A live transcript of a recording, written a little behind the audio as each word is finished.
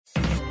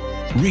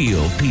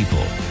Real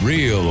people,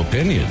 real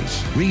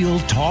opinions, real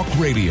talk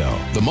radio.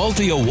 The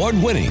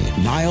multi-award-winning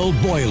Niall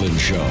Boylan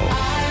Show.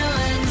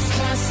 Ireland's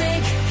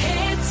classic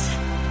hits.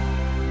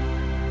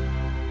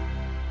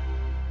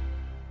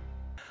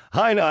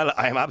 Hi Niall,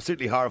 I am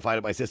absolutely horrified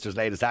at my sister's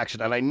latest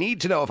action and I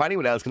need to know if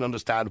anyone else can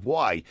understand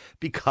why,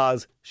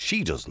 because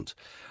she doesn't.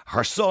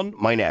 Her son,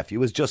 my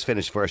nephew, has just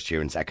finished first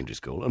year in secondary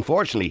school.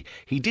 Unfortunately,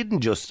 he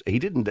didn't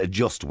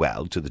adjust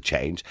well to the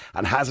change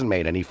and hasn't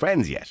made any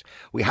friends yet.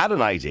 We had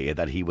an idea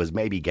that he was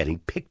maybe getting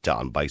picked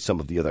on by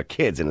some of the other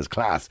kids in his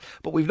class,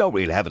 but we've no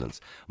real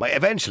evidence.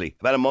 Eventually,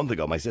 about a month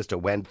ago, my sister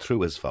went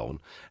through his phone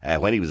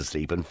when he was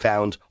asleep and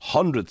found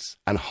hundreds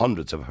and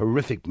hundreds of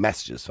horrific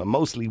messages from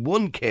mostly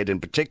one kid in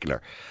particular,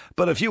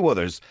 but a few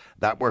others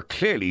that were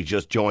clearly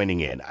just joining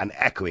in and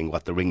echoing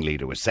what the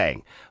ringleader was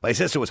saying. My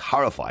sister was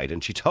horrified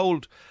and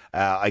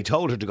I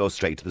told her to go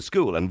straight to the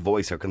school and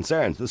voice her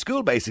concerns. The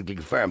school basically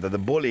confirmed that the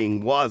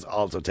bullying was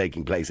also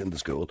taking place in the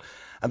school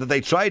and that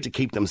they tried to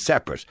keep them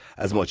separate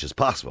as much as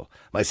possible.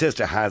 My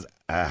sister has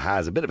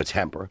a bit of a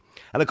temper,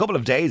 and a couple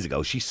of days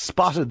ago she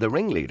spotted the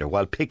ringleader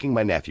while picking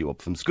my nephew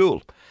up from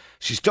school.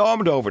 She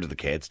stormed over to the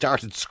kid,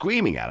 started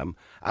screaming at him,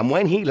 and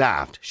when he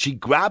laughed, she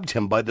grabbed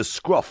him by the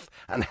scruff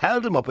and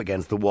held him up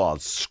against the wall,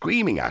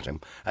 screaming at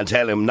him and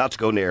telling him not to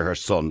go near her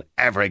son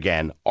ever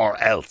again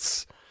or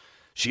else.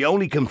 She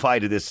only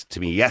confided this to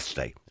me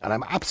yesterday, and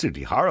I'm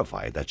absolutely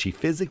horrified that she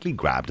physically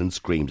grabbed and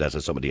screamed at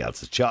somebody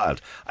else's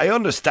child. I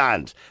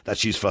understand that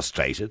she's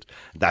frustrated,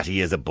 that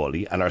he is a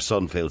bully, and her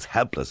son feels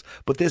helpless,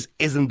 but this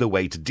isn't the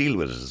way to deal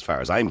with it as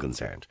far as I'm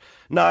concerned.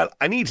 Niall,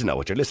 I need to know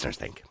what your listeners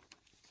think.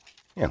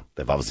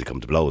 They've obviously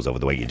come to blows over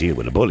the way you deal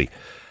with a bully.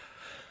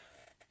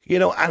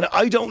 And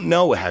I don't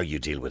know how you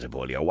deal with a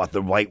bully or what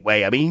the right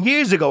way. I mean,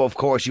 years ago, of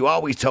course, you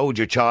always told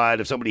your child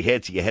if somebody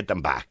hits you, you hit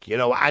them back,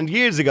 And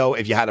years ago,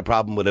 if you had a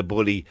problem with a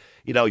bully,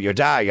 your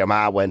dad, your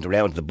ma went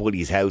around to the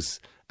bully's house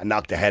and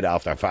knocked the head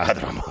off their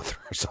father or mother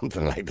or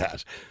something like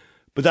that.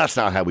 But that's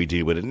not how we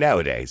deal with it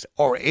nowadays.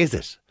 Or is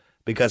it?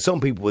 Because some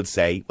people would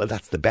say, well,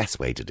 that's the best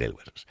way to deal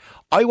with it.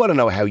 I want to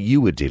know how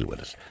you would deal with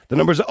it. The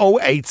number's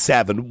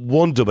 087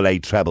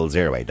 188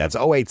 0008. That's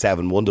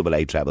 087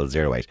 188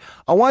 0008.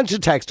 I want you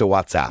to text or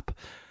WhatsApp.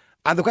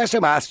 And the question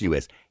I'm asking you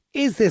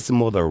is this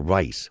mother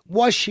right?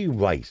 Was she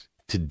right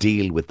to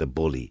deal with the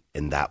bully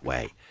in that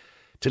way?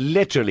 To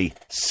literally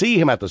see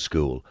him at the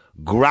school,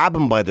 grab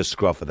him by the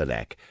scruff of the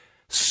neck,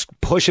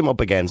 push him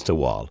up against a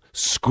wall,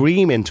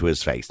 scream into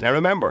his face. Now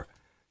remember,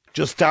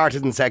 just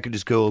started in secondary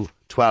school,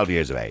 12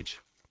 years of age.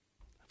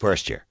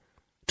 First year.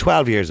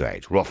 12 years of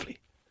age, roughly.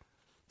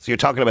 So you're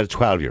talking about a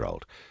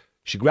 12-year-old.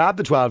 She grabbed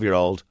the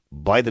 12-year-old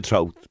by the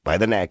throat, by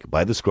the neck,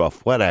 by the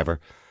scruff, whatever,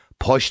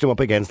 pushed him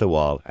up against the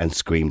wall and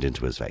screamed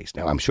into his face.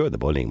 Now, I'm sure the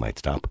bullying might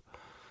stop.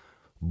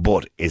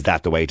 But is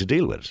that the way to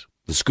deal with it?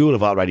 The school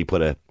have already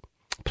put a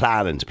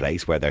plan into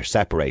place where they're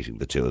separating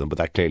the two of them, but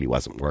that clearly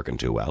wasn't working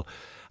too well.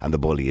 And the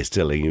bully is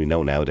still,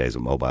 nowadays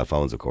with mobile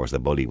phones, of course, the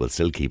bully will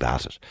still keep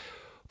at it.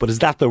 But is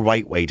that the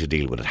right way to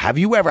deal with it? Have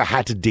you ever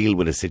had to deal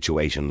with a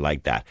situation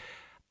like that?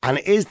 And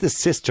is the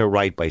sister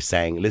right by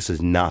saying, this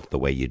is not the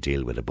way you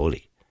deal with a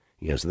bully?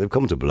 So they've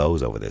come to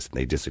blows over this and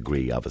they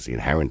disagree, obviously,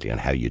 inherently on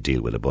how you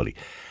deal with a bully.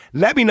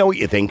 Let me know what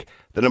you think.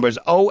 The number is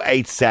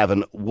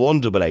 087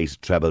 188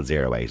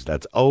 0008.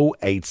 That's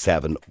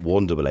 087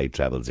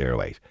 188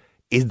 0008.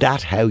 Is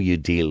that how you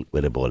deal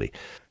with a bully?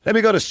 Let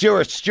me go to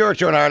Stuart. Stuart,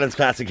 you're on Ireland's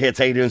Classic Hits.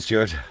 How you doing,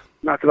 Stuart?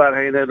 Not too bad. How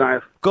you doing,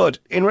 Niall? Good.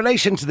 In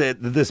relation to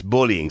this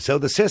bullying, so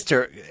the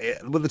sister,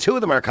 the two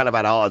of them are kind of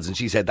at odds, and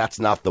she said that's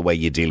not the way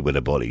you deal with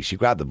a bully. She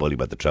grabbed the bully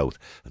by the throat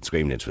and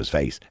screamed into his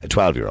face. A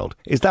 12-year-old.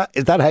 Is that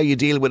how you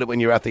deal with it when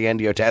you're at the end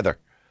of your tether?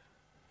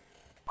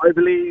 I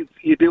believe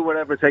you do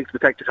whatever it takes to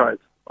protect your child.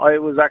 I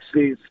was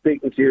actually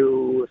speaking to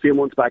you a few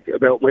months back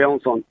about my own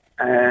son,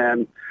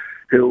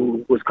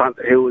 who was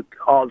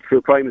all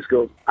through primary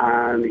school,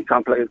 and he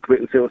contemplated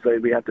committing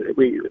suicide. We had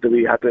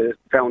to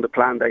found a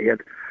plan that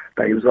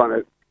he was going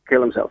to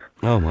kill himself.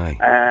 Oh my!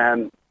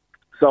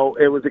 So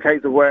it was a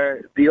case of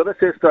where the other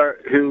sister,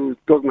 who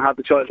doesn't have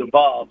the child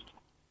involved,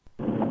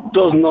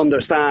 doesn't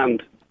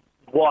understand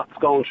what's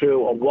going through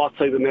or what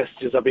type of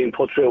messages are being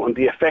put through and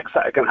the effects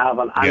that it can have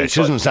on any. Yeah, she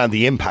doesn't understand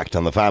the impact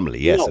on the family.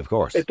 Yes, of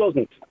course. It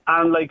doesn't.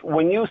 And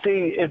when you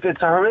see, if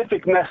it's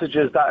horrific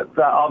messages that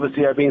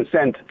obviously are being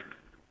sent,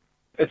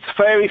 it's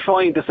very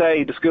fine to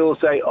say, the school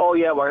say, oh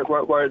yeah,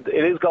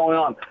 it is going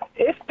on.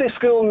 If the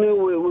school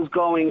knew it was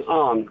going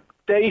on,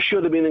 they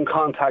should have been in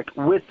contact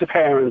with the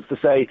parents to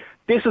say,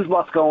 this is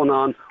what's going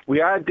on,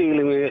 we are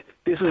dealing with it,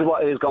 this is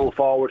what is going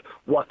forward,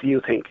 what do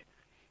you think?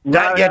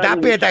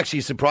 That bit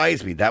actually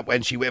surprised me, that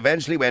when she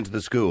eventually went to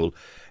the school,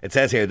 it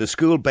says here, the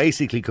school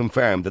basically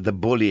confirmed that the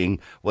bullying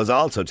was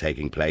also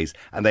taking place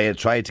and they had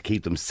tried to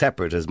keep them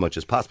separate as much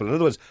as possible. In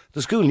other words,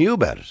 the school knew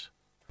about it.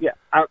 Yeah,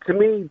 to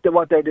me,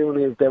 what they're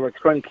doing is they were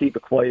trying to keep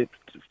it quiet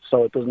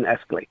so it doesn't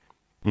escalate.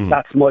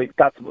 That's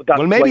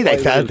well, maybe they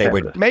felt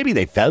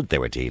they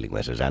were dealing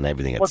with it and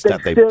everything had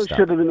stopped. But they still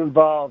should have been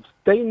involved.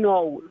 They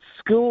know,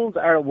 schools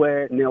are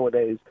aware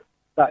nowadays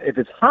that if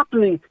it's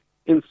happening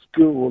in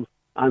school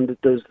and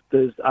there's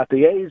at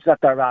the age that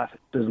they're at,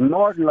 there's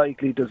more than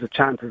likely there's a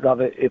chances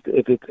of it if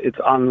it's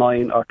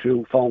online or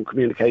through phone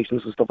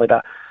communications and stuff like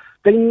that.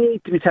 They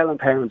need to be telling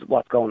parents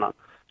what's going on.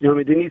 You know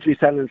what I mean? They need to be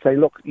telling and saying,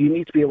 look, you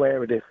need to be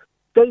aware of this.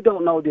 They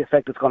don't know the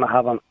effect it's going to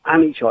have on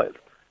any child.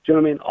 Do you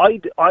know what I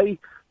mean? I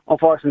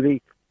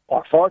unfortunately,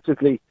 or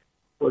fortunately,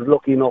 was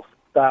lucky enough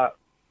that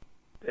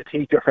a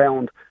teacher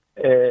found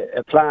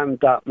a plan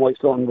that my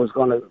son was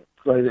going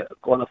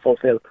to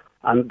fulfil,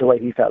 and the way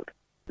he felt.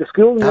 The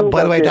school knew.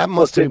 By the way, this, that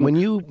must have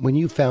didn't. when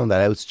you found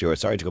that out, Stuart.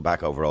 Sorry to go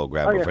back over old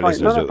ground, Oh, but yeah, for fine.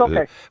 listeners No, it's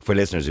okay. for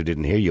listeners who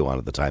didn't hear you on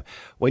at the time,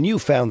 when you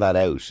found that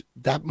out,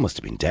 that must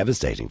have been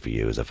devastating for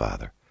you as a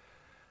father.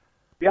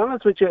 To be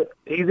honest with you,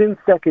 he's in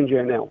second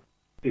year now.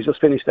 He's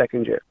just finished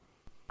second year,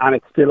 and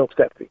it still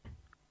upsets me.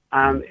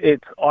 And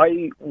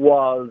I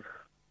was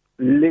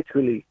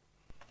literally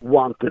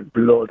wanted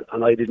blood,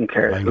 and I didn't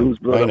care whose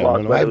blood it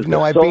was.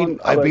 I've been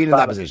in that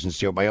father. position,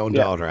 Stuart. My own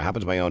daughter. It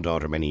happened to my own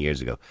daughter many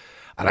years ago,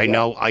 and I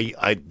know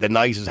the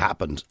night has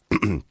happened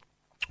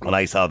when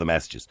I saw the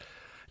messages.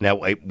 Now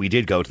we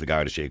did go to the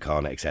Garda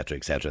Síochána, etc.,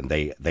 and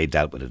they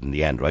dealt with it in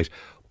the end, right?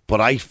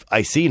 But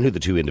I seen who the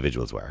two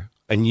individuals were.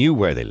 I knew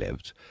where they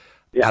lived.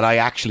 Yeah. And I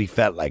actually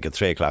felt like at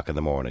 3 o'clock in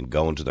the morning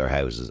going to their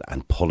houses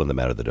and pulling them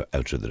out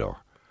through the door.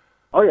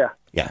 Oh yeah,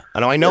 yeah.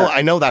 And I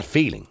know that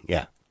feeling.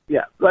 Yeah,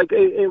 yeah. Like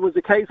it was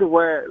a case of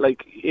where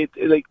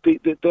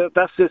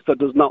that sister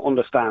does not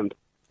understand.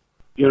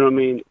 You know what I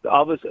mean?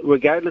 Obviously,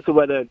 regardless of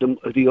whether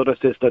the other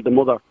sister, the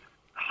mother,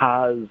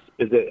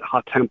 is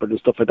hot tempered and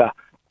stuff like that.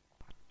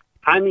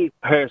 Any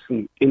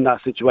person in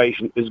that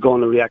situation is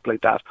going to react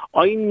like that.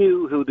 I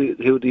knew who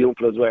the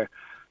uncles were.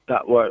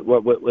 That were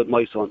with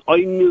my son. I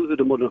knew who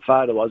the mother and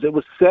father was. It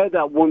was said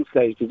at one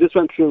stage, because this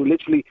went through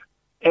literally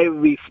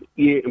every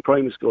year in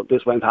primary school,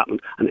 this went happening.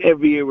 And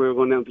every year we were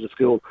going down to the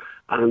school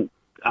and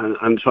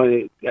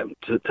trying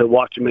to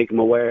watch and make them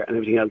aware and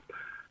everything else.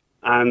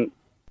 And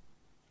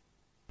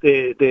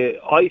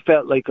I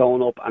felt like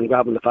going up and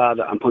grabbing the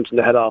father and punching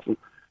the head off him.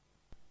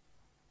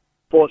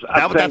 But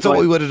that's what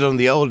we would have done in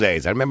the old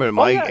days. I remember in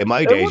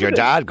my days, your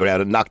dad go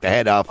out and knock the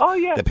head off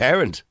the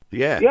parent.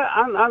 Yeah, yeah,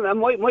 and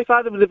my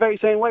father was the very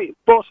same way.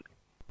 But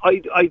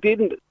I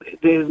didn't.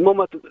 His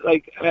mum,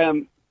 I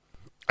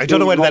don't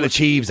know whether that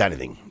achieves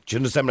anything. Do you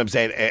understand what I'm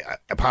saying?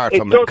 Apart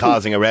from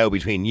causing a row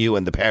between you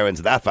and the parents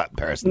of that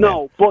person.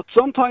 No, but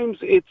sometimes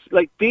it's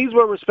like these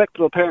were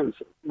respectable parents.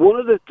 One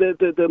of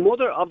the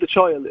mother of the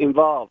child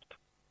involved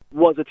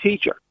was a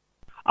teacher,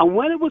 and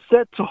when it was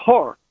said to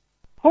her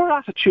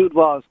attitude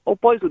was, "Oh,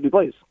 boys will be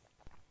boys."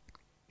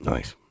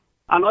 Nice.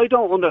 And I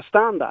don't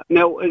understand that.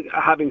 Now,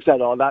 having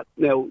said all that,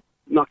 now,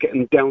 not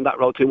getting down that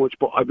road too much,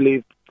 but I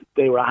believe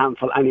they were a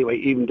handful anyway.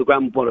 Even the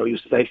grandmother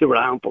used to say they were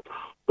a handful.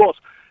 But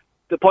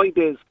the point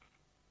is,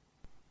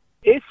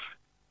 if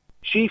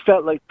she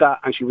felt like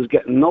that and she was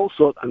getting no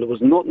soot and there was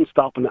nothing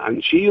stopping it,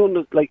 and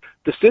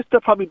the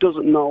sister probably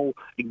doesn't know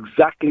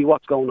exactly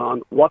what's going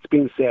on, what's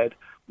being said,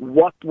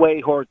 what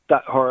way her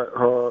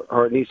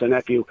niece or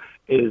nephew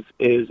is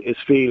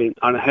feeling,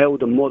 and how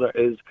the mother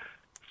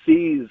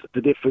sees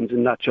the difference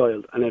in that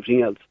child and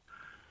everything else.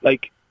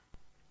 Like,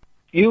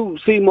 you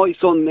see my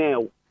son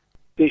now,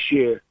 this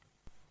year,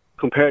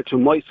 compared to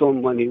my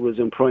son when he was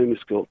in primary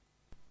school,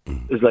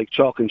 is like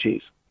chalk and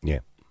cheese.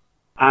 Yeah.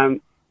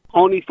 And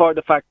only for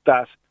the fact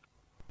that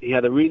he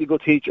had a really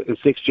good teacher in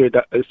sixth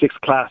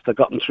class that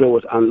got him through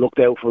it and looked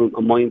out for him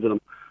and minded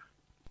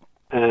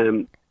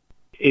him.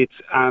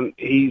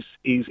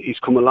 He's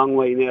come a long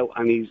way now,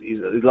 and he's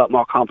a lot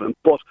more confident.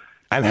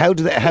 And how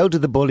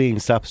did the bullying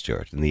stop,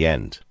 Stuart, in the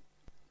end?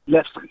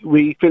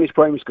 We finished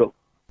primary school.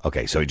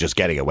 Okay, so just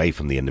getting away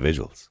from the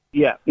individuals.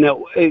 Yeah.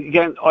 Now,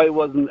 again, I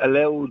wasn't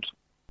allowed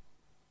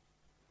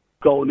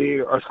go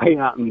near or say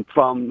anything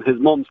from his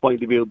mum's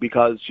point of view,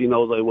 because she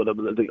knows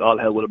all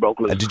hell would have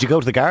broken loose. Did you go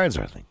to the guards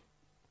or anything?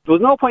 There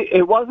was no point.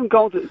 It wasn't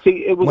going to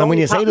see. It was when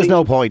you say there's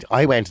no point,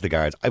 I went to the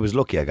guards. I was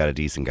lucky; I got a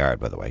decent guard,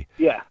 by the way.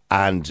 Yeah.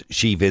 And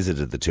she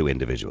visited the two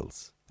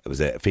individuals. It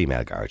was a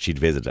female guard. She'd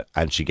visited,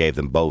 and she gave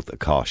them both a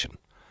caution.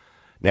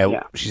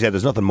 Now, she said,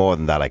 "There's nothing more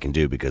than that I can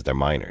do because they're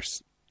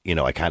minors.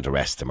 I can't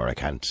arrest them or I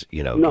can't,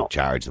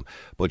 charge them."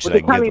 But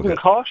they can't even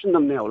caution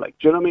them now. Like,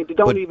 do you know what I mean? They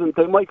don't even.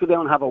 They might go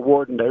down and have a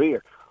word in their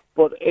ear.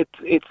 But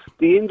it's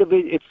the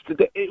individual.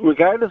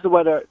 Regardless of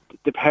whether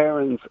the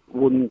parents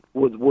wouldn't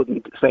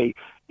say,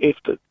 if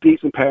the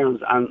decent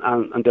parents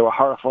and they were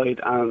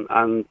horrified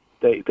and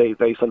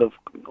they sort of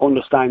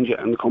understand you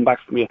and come back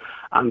from you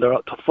and they're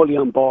fully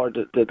on board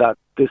that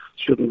this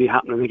shouldn't be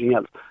happening or anything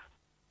else.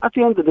 At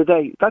the end of the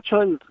day, that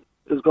child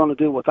is going to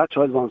do what that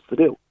child wants to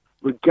do,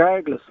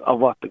 regardless of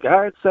what the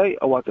guards say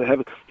or what they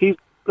have.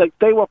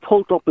 They were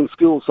pulled up in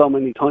school so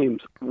many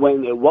times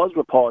when it was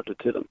reported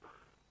to them.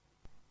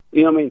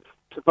 You know what I mean?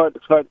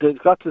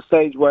 It got to the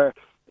stage where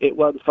it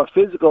was for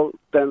physical.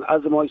 Then,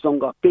 as my son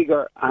got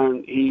bigger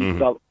and he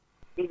got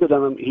bigger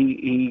than him,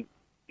 he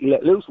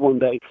let loose one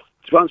day.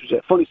 To be honest with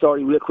you, funny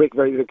story, real quick,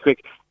 very, very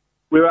quick.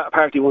 We were at a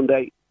party one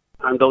day,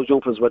 and those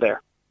jumpers were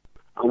there,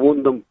 and one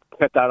of them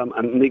kept at him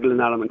and niggling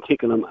at him and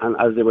kicking him, and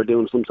as they were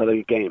doing some sort of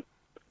a game.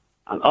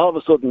 And all of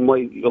a sudden, my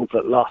young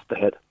fella lost the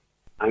head.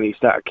 And he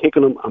started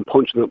kicking him and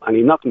punching him, and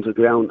he knocked him to the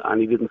ground, and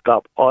he didn't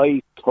stop.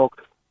 I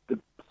took the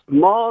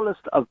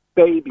smallest of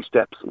baby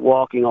steps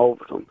walking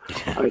over to him.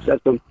 And I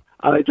said to him,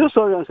 and I just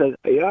saw him and I said,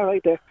 "Are you all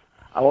right there?"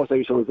 I won't say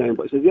his son's name,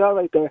 but I said, "You all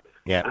right there?"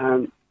 Yeah.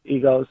 And he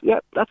goes, "Yeah,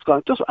 that's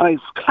gone." And I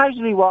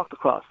casually walked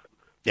across.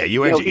 Yeah,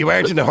 you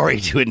weren't in a hurry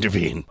to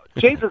intervene.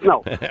 Jesus,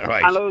 no.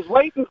 Right. And I was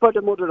waiting for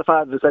the mother or the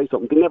father to say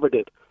something. They never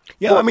did.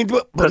 Yeah, I mean,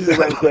 but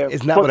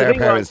isn't that what our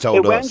parents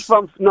told us?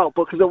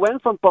 Because it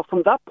went from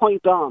that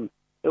point on,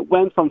 it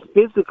went from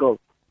physical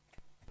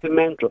to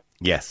mental.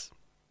 Yes.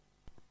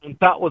 And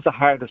that was the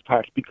hardest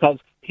part, because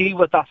he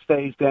was at that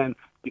stage then,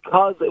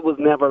 because it was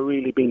never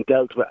really being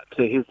dealt with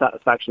to his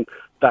satisfaction,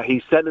 that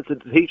he said it to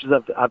the teachers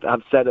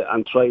have said it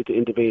and tried to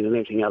intervene and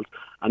everything else,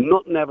 and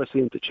nothing ever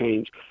seemed to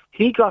change.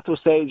 He got to a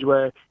stage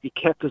where he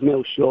kept his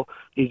mouth shut.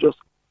 He just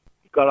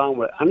got on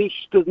with it. And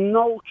there's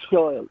no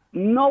child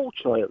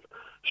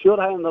should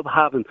I end up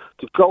having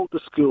to go to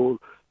school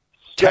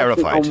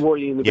terrified and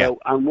worrying about,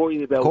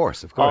 Of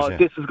course, yeah.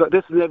 this is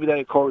an everyday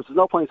occurrence. There's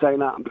no point saying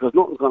that, because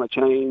nothing's going to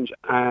change,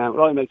 and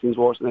it'll only make things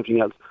worse and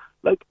everything else.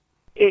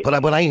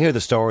 But when I hear the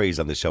stories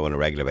on the show on a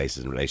regular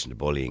basis in relation to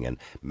bullying and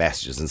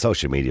messages, and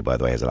social media, by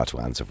the way, has a lot to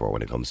answer for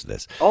when it comes to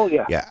this. Oh,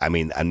 yeah. Yeah, I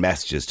mean, and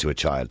messages to a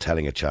child,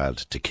 telling a child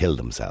to kill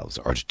themselves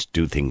or to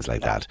do things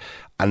like that.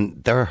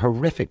 And there are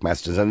horrific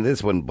messages. And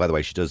this one, by the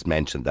way, she does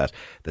mention that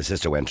the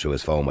sister went through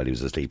his phone while he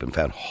was asleep and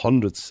found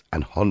hundreds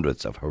and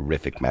hundreds of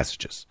horrific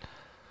messages.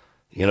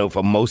 You know,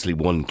 from mostly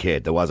one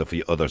kid. There was a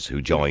few others who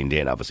joined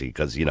in, obviously,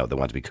 because, you know, they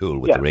want to be cool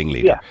with the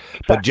ringleader. Yeah,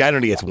 exactly. But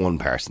generally, it's one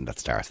person that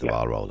starts the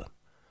ball rolling.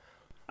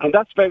 And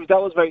that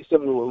was very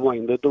similar with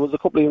mine. There was a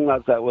couple of young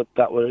lads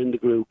that were in the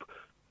group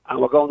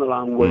and were going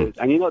along with it.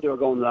 And you know they were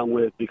going along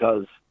with it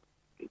because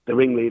the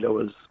ringleader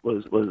they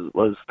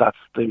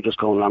were just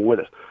going along with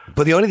it.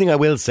 But the only thing I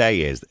will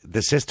say is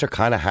the sister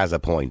kind of has a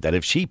point that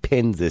if she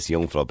pins this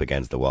young fella up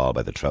against the wall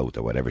by the throat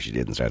or whatever she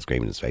did and starts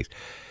screaming in his face,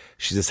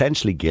 she's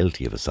essentially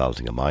guilty of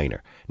assaulting a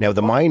minor. Now,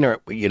 the minor,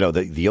 you know,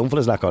 the young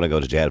fella's not going to go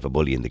to jail for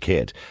bullying the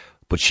kid,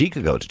 but she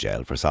could go to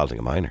jail for assaulting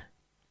a minor.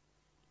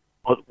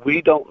 But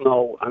we don't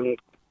know, and,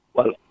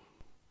 well,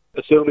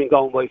 assuming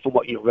going away from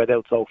what you've read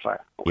out so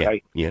far,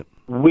 okay? Yeah.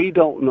 We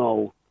don't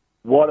know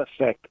what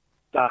effect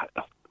that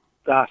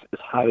is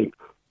having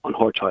on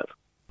her child.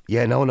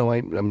 Yeah, no,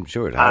 I'm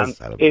sure it has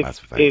had a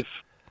massive effect. If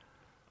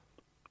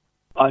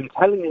I'm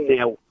telling you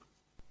now,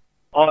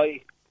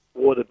 I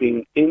would have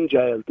been in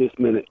jail this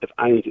minute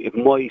if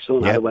my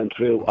son had went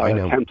through or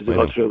attempted to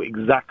go through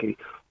exactly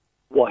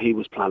what he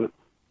was planning.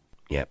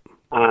 Yep.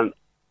 And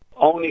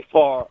only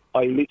for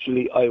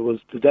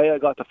the day I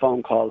got the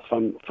phone call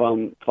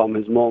from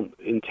his mum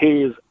in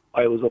tears.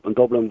 I was up in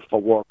Dublin for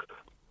work,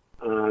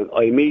 and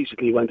I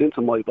immediately went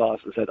into my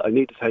boss and said, I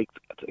need to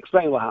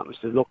explain what happened.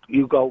 She said, look,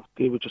 you go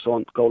deal with your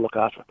son, go look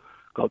after him,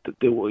 go to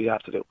do what you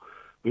have to do.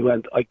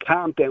 I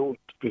calmed down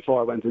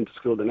before I went into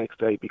school the next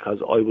day because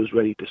I was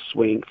ready to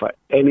swing for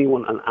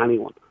anyone and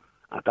anyone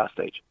at that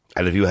stage.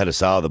 And if you had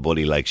saw the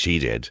bully like she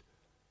did?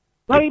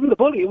 Not even the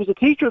bully, it was the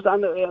teachers,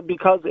 and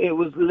because it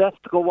was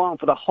left to go on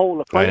for the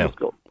whole of primary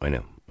school. I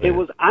know. It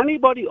was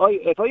anybody,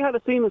 if I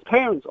had seen his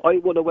parents, I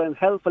would have went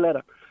hell for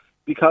leather,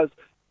 because...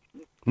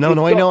 No,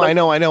 I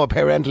know, a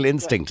parental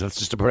instinct. That's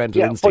just a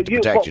parental instinct to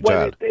protect your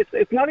child.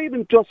 It's not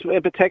even just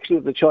a protection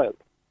of the child.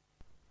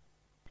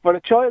 For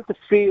a child to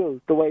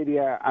feel the way they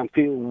are and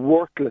feel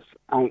worthless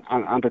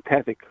and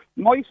pathetic.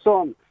 My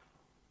son,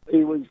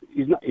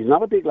 he's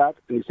not a big lad,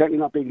 and he's certainly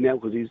not big now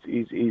because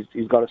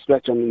he's got a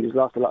stretch on and he's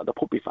lost a lot of the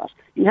puppy fat.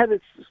 He had a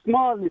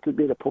small little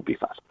bit of puppy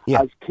fat,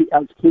 as kids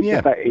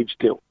at that age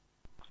do.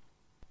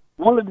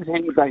 One of the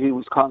things that he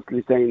was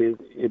constantly saying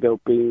is about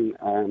being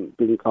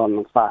called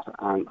him fat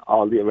and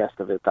all the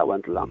rest of it that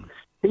went along.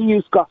 He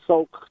got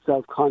so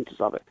self-conscious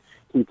of it.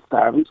 He'd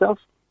starve himself.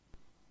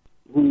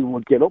 He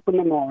would get up in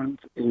the mornings,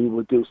 he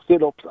would do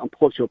sit-ups and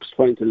push-ups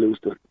trying to lose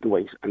the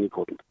weight, and he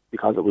couldn't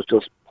because it was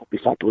just puppy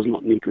fat. There was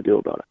nothing he could do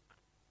about it.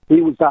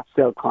 He was that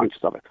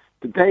self-conscious of it.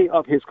 The day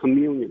of his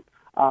communion,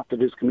 after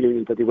his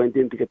communion, that he went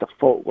in to get the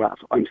photograph,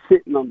 I'm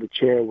sitting on the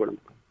chair with him.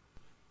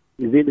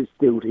 He's in his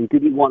suit. He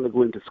didn't want to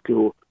go into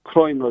school,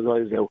 crying his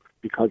eyes out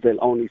because they'll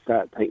only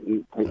start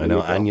taking I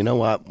know, and you know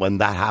what? When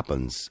that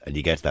happens and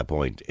you get to that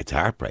point, it's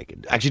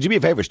heartbreaking. Actually, do me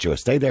a favour, Stuart.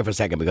 Stay there for a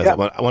second because I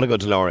want to go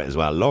to Laura as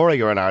well. Laura,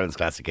 you're in Ireland's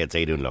Classic Kids. How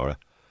you doing, Laura?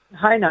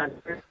 Hi, Nan.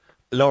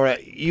 Laura,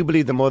 you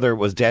believe the mother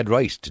was dead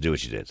right to do what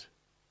she did?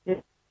 Yeah,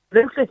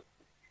 absolutely.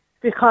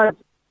 Because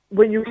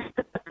when you get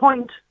to the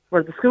point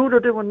where the school are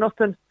doing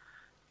nothing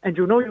and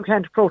you know you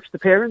can't approach the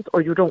parents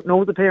or you don't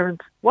know the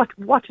parents, what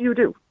do you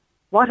do?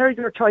 What are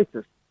your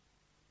choices?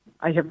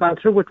 I have gone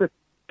through it with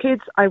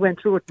kids. I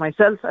went through it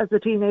myself as a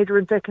teenager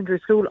in secondary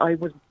school. I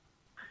was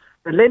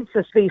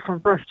relentlessly from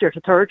first year to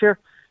third year,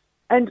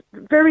 and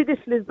very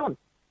little is done.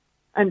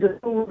 And the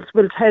schools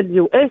will tell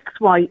you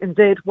X, Y, and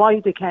Z why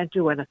they can't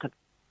do anything.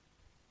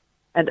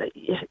 And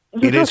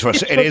it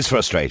is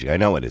frustrating. I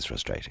know it is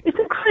frustrating. It's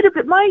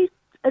incredible. My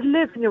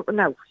 11-year-old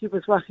now, he's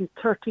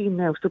 13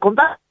 now, so going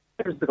back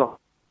years ago.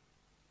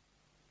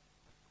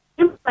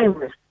 in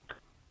primary.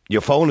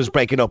 Your phone is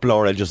breaking up,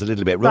 Laura, just a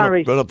little bit.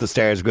 Sorry. Run up the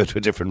stairs, go to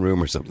a different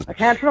room or something. I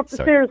can't run up the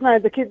stairs now.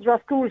 The kids are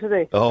at school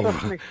today. Oh.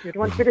 Trust me. You don't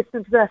want to be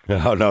listening to that.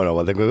 Oh, no.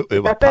 Well, then we'll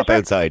pop better?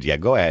 outside. Yeah,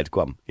 go ahead.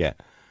 Go on. Yeah.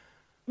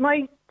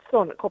 My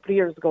son, a couple of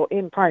years ago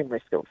in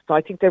primary school, so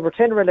I think they were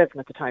 10 or 11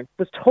 at the time,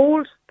 was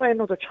told by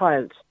another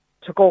child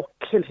to go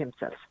kill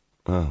himself.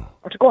 Oh.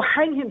 Or to go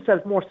hang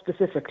himself, more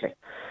specifically.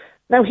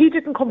 Now, he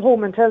didn't come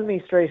home and tell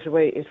me straight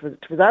away. It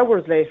was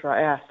hours later.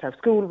 I asked how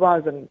school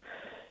was and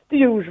the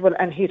usual,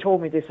 and he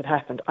told me this had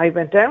happened. I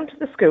went down to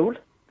the school,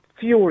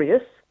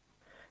 furious.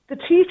 The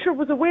teacher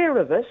was aware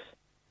of it,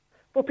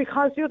 but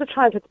because the other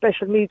child had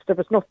special needs, there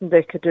was nothing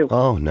they could do.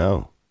 Oh,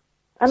 no.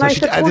 And So I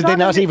said, did they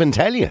not even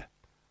tell you?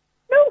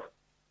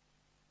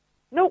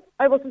 No,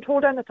 I wasn't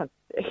told anything.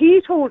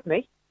 He told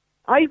me.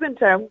 I went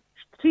down.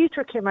 The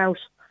teacher came out.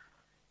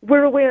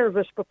 We're aware of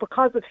it, but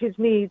because of his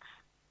needs,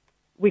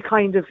 we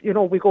kind of,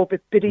 we go a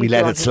bit easier. We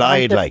let on it him. slide,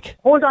 I said, like.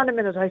 Hold on a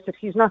minute. I said,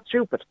 he's not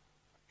stupid.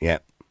 Yeah.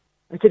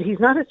 I said, he's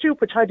not a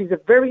stupid child. He's a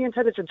very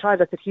intelligent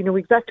child. I said, he knew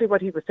exactly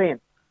what he was saying.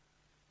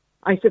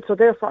 I said, so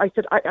therefore, I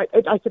said, I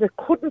said, I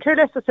couldn't care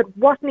less. I said,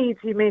 what needs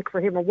he make for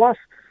him or what?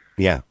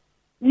 Yeah.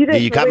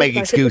 You can't make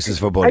excuses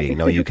for bullying.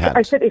 No, you can't.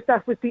 I said, if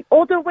that was the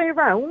other way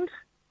round,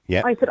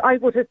 Yeah. I said, I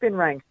would have been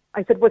rang.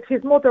 I said, was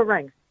his mother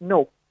rang?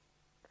 No.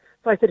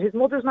 So I said, his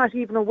mother's not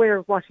even aware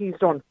of what he's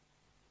done.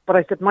 But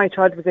I said, my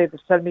child was able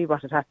to tell me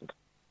what had happened.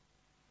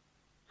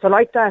 So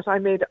like that, I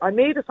made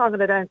a song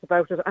and a dance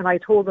about it, and I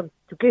told him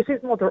to get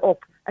his mother up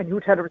and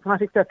you tell her it's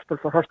not acceptable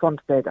for her son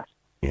to say that.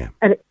 Yeah.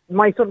 And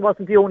my son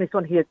wasn't the only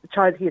son.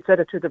 Child he had said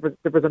it to.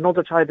 There was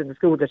another child in the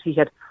school that he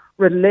had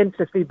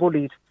relentlessly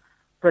bullied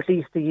for at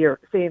least a year.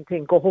 Same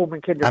thing, go home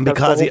and kill yourself.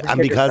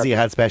 And because he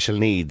had special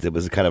needs, it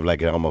was kind of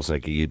like almost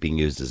like you being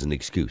used as an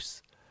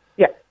excuse.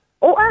 Yeah.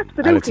 Oh, And it's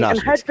absolutely. not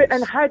an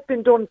excuse. Had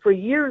been done for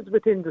years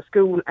within the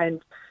school,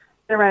 and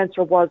their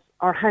answer was,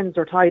 our hands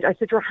are tied. I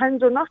said, your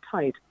hands are not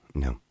tied.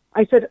 No.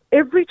 I said,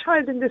 every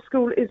child in this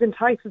school is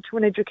entitled to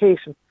an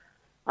education.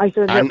 I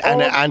said,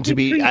 And to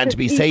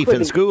be safe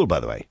in school, by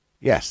the way.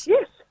 Yes.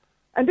 Yes.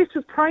 And this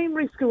was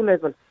primary school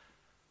level.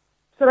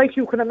 So like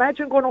you can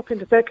imagine going up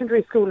into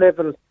secondary school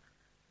level.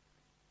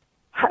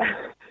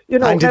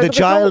 And did the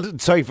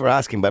child, sorry for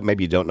asking, but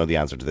maybe you don't know the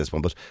answer to this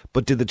one,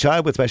 but did the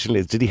child with special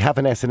needs, did he have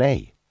an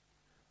SNA?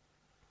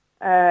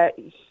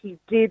 He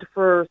did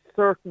for a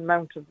certain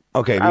amount of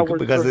Okay, hours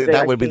because per day,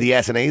 that would I be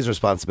the SNA's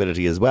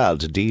responsibility as well,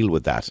 to deal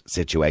with that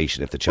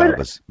situation if the child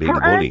was being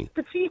bullied.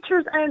 The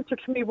teacher's answer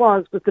to me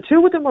was the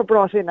two of them were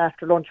brought in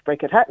after lunch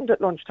break. It happened at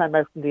lunchtime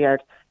out in the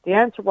yard. The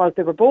answer was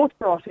they were both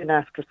brought in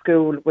after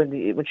school when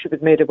she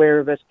was made aware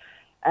of it.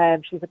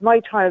 And she said, my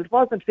child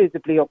wasn't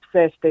visibly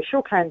upset. They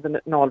shook hands and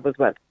all was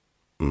well.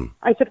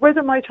 I said,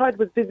 whether my child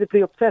was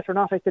visibly upset or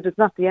not, I said, it's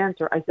not the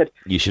answer. I said,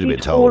 You should have been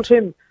told told.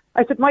 him.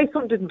 I said, my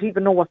son didn't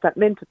even know what that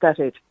meant at that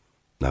age.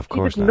 No, of He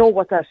course didn't not. know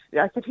what that.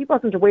 I said he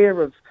wasn't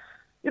aware of.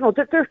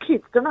 They're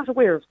kids. They're not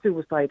aware of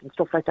suicide and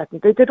stuff like that. And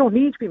they don't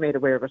need to be made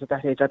aware of it at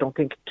that age. I don't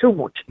think too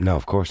much. No,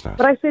 of course not.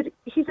 But I said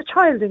he's a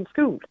child in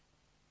school.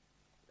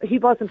 He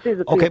wasn't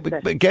physically Okay,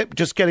 upset. but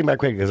just getting back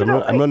quick, because I'm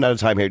running out of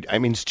time here. I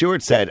mean,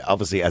 Stuart said,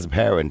 obviously, as a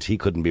parent, he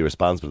couldn't be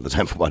responsible at the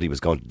time for what he was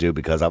going to do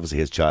because obviously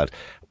his child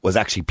was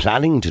actually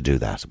planning to do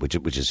that, which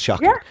is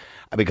shocking,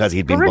 Yeah. because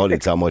he'd been Horrific.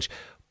 bullied so much.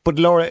 But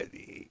Laura,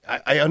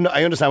 I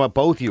understand what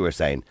both you are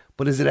saying,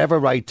 but is it ever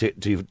right to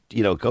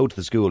go to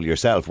the school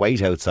yourself,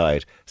 wait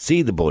outside,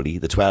 see the bully,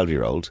 the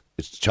 12-year-old,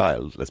 it's a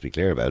child, let's be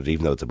clear about it,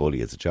 even though it's a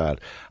bully, it's a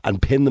child,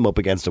 and pin them up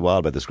against a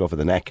wall by the scruff of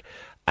the neck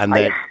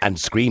and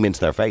scream into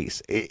their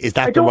face? Is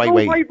that the right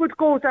way? I don't know if I would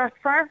go that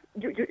far.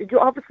 You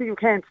obviously you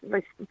can't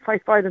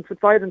fight violence with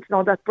violence and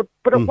all that, but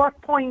at what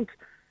point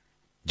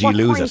Do you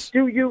lose it?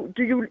 Do you?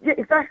 Yeah,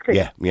 exactly.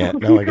 Yeah. You can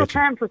No, I keep your get you.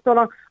 calm for so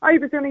long. I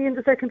was only in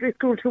the secondary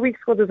school 2 weeks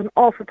ago. There's an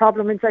awful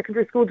problem in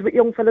secondary schools with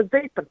young fellas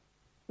vaping.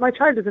 My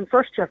child is in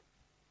first year.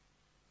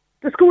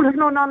 The school has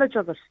no knowledge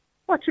of it.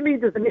 What do you mean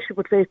there's an issue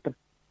with vaping?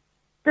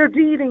 They're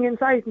dealing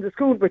inside in the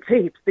school with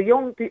vapes.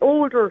 The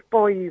older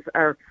boys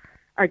are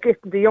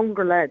getting the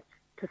younger lads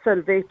to sell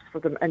vapes for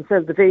them and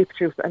sell the vape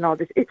juice and all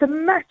this. It's a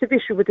massive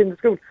issue within the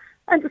school.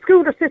 And the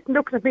school are sitting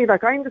looking at me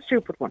like I'm the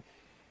stupid one.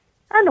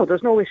 I know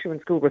there's no issue in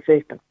school with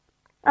vaping.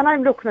 And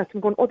I'm looking at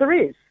them going, oh, there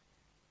is.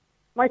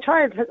 My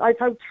child, I've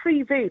had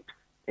 3 vapes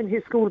in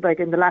his school bag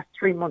in the last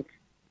 3 months.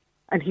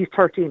 And he's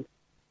 13.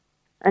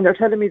 And they're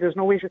telling me there's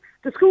no issue.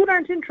 The school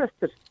aren't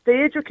interested.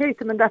 They educate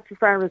them, and that's as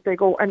far as they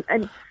go. And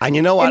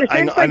you know what? in a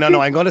sense, I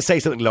know. I'm going to say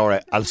something,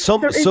 Laura.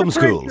 Some there is a schools,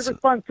 parental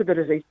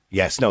responsibility.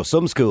 yes, no.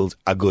 Some schools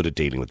are good at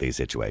dealing with these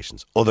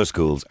situations. Other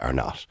schools are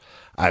not,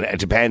 and it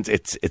depends.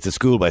 It's a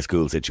school by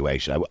school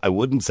situation. I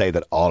wouldn't say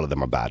that all of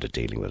them are bad at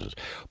dealing with it.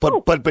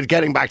 But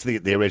getting back to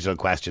the original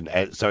question,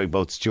 sorry,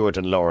 both Stuart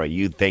and Laura,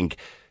 you think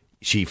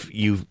she's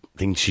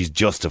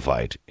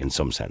justified in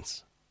some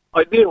sense?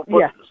 I do, but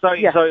Yeah.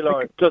 sorry, Yeah.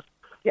 Laura.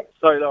 Yeah.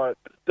 Sorry, Laura.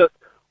 But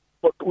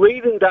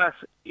reading that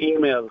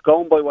email,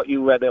 going by what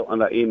you read out on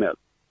that email,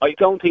 I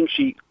don't think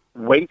she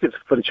waited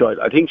for the child.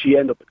 I think she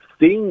ended up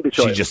seeing the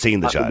child. She's just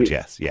seen the child.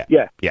 Yes, yeah.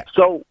 Yeah. Yeah.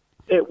 So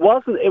it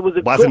wasn't. It was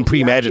a Wasn't gut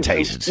reaction.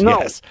 premeditated. No,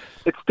 Yes.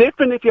 it's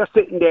different if you're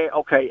sitting there,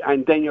 okay,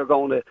 and then you're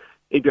going to.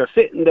 If you're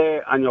sitting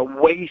there and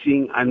you're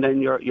waiting, and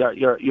then you're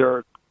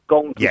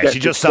going. To Yeah, get she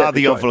just to saw get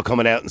the child. uffle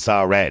coming out and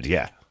saw red.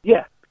 Yeah.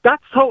 Yeah,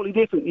 that's totally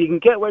different. You can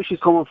get where she's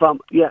coming from.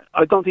 Yeah,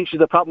 I don't think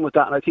she's a problem with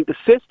that, and I think the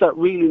sister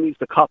really needs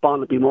to cop on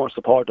and be more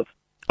supportive.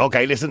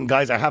 Okay, listen,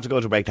 guys, I have to go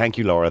to break. Thank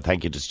you, Laura.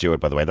 Thank you to Stuart,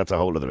 by the way. That's a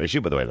whole other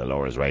issue, by the way, that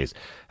Laura's raised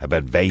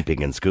about vaping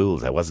in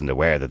schools. I wasn't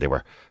aware that they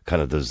were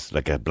there's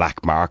like a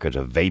black market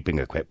of vaping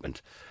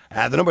equipment.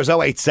 The number's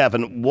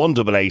 087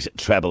 188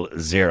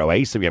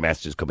 0008. Some of your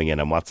messages coming in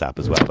on WhatsApp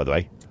as well, by the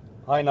way.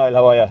 Hi Niall,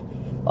 how are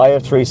you? I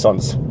have 3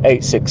 sons,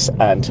 8, 6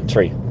 and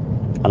 3.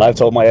 And I've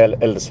told my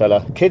eldest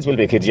fella, kids will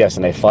be kids, yes,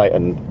 and they fight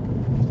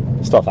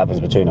and stuff happens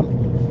between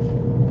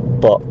them.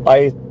 But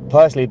I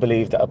personally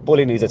believe that a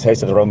bully needs a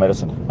taste of their own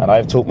medicine, and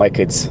I've taught my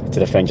kids to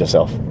defend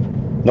yourself.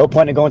 No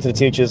point in going to the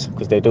teachers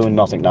because they're doing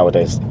nothing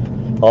nowadays.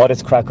 All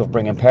this crack of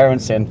bringing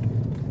parents in,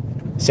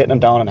 sitting them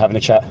down and having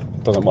a chat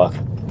doesn't work.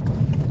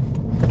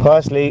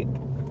 Personally,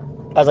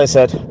 as I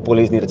said,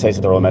 bullies need a taste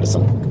of their own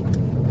medicine.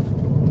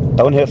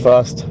 Don't hit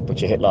first,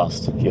 but you hit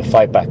last. You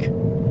fight back.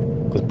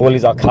 Because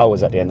bullies are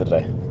cowards at the end of the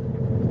day.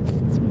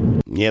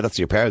 Yeah, that's what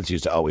your parents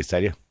used to always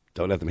tell you.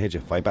 Don't let them hit you.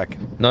 Fight back.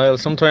 Niall,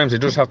 sometimes you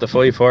just have to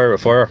fight fire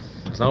with fire.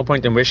 There's no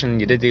point in wishing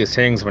you did these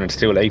things when it's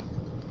too late.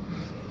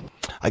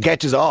 I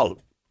get you all.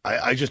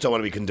 I just don't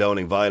want to be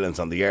condoning violence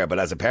on the air, but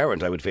as a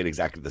parent, I would feel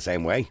exactly the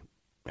same way.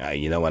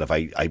 And if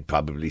I'd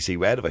probably see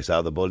red if I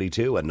saw the bully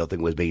too and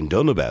nothing was being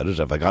done about it.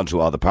 If I gone through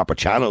all the proper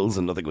channels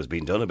and nothing was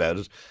being done about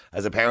it,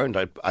 as a parent,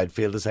 I'd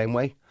feel the same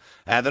way.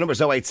 The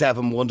number's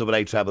 087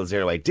 188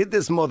 0008. Did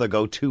this mother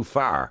go too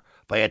far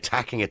by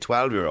attacking a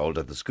 12-year-old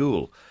at the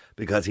school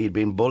because he'd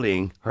been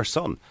bullying her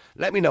son?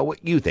 Let me know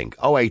what you think.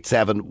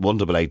 087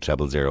 188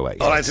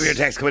 0008. All right, so your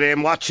text coming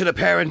in. What should a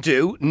parent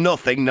do?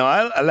 Nothing,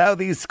 Niall. Allow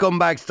these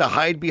scumbags to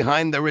hide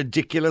behind the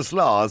ridiculous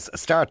laws.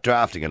 Start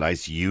drafting a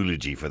nice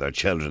eulogy for their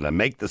children and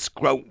make the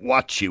scrote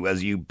watch you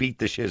as you beat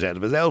the shit out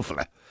of his old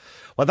fella.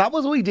 Well, that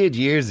was what we did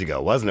years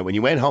ago, wasn't it? When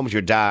you went home with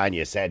your dad and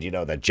you said,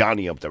 that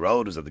Johnny up the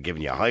road was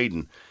giving you a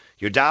hiding,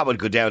 your dad would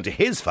go down to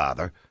his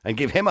father and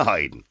give him a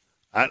hiding.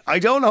 And I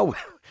don't know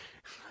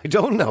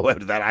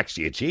whether that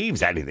actually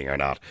achieves anything or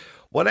not.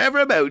 Whatever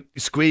about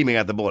screaming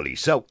at the bully.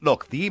 So,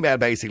 look, the email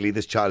basically,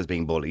 this child is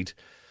being bullied.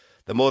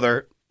 The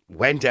mother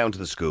went down to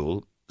the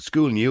school.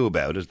 School knew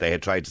about it. They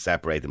had tried to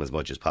separate them as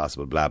much as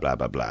possible, blah, blah,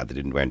 blah, blah.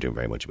 They weren't doing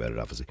very much about it,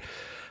 obviously.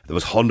 There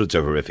was hundreds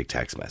of horrific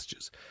text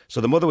messages. So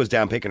the mother was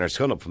down picking her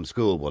son up from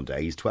school one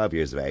day. He's 12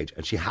 years of age,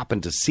 and she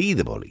happened to see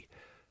the bully.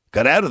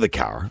 Got out of the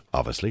car,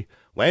 obviously,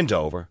 went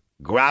over,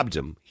 grabbed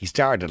him. He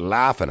started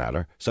laughing at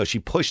her, so she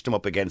pushed him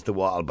up against the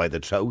wall by the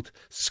throat,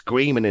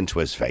 screaming into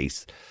his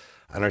face.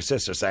 And her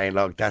sister saying,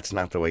 look, that's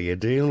not the way you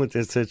deal with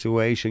this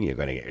situation. You're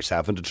going to get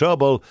yourself into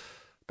trouble.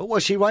 But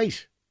was she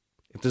right?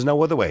 If there's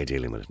no other way of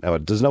dealing with it. Now,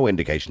 there's no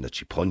indication that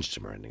she punched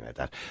him or anything like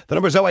that. The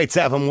number's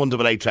 087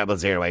 188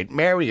 0008.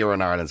 Mary, you're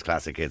on Ireland's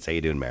Classic Hits. How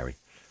you doing, Mary?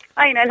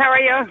 Hi, Niall. How are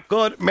you?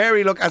 Good.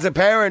 Mary, look, as a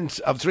parent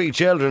of 3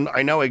 children,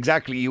 I know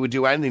exactly you would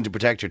do anything to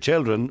protect your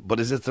children, but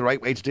is this the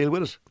right way to deal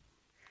with it?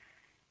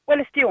 Well,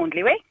 it's the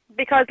only way.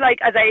 Because,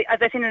 as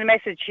I seen in the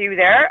message to you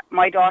there,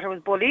 my daughter was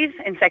bullied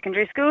in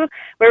secondary school.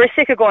 We were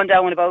sick of going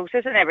down about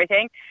it and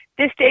everything.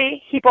 This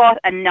day, he bought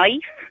a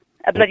knife,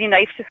 a bloody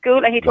knife to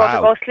school, and he told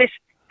her, go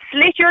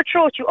slit your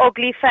throat, you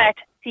ugly fat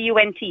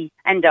C-U-N-T,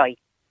 and die.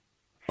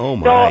 Oh,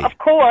 my. So, of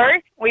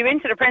course, we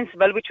went to the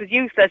principal, which was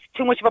useless,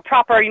 too much of a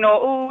proper,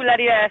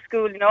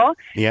 school,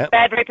 Yeah.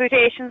 bad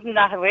reputations and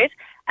that of it.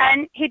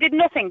 And he did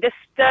nothing.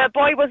 The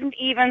boy wasn't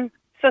even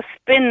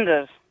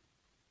suspended.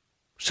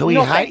 So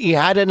he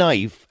had a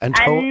knife and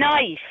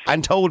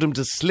told him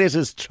to slit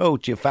his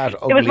throat, you fat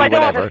ugly It was my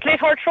whatever. daughter, slit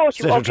her throat,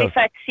 you ugly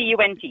fat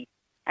C-U-N-T.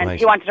 And Right.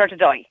 he wanted her to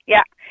die.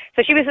 Yeah.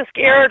 So she was so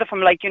scared of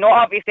him,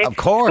 obviously. Of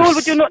course. School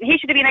would do nothing. He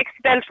should have been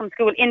expelled from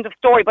school, end of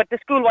story, but the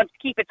school wants to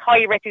keep its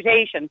high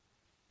reputation.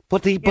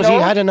 But he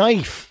had a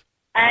knife.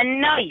 A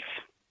knife.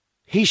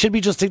 He should be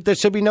there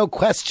should be no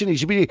question. He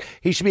should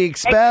be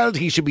expelled.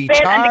 He should be And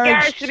the charged.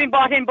 guards should have been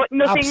brought in, but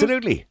nothing.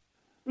 Absolutely.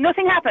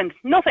 Nothing happened.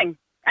 Nothing.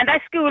 And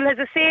that school has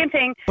the same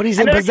thing. But he's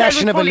in Another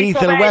possession child of a was bullied so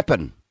lethal bad.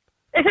 weapon.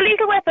 It's a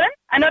lethal weapon.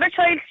 Another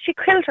child, she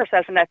killed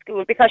herself in that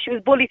school because she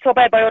was bullied so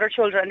bad by other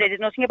children and they did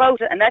nothing about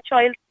it. And that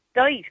child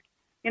died,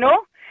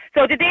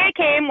 So the day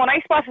came when I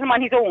spotted him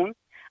on his own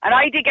and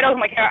I did get out of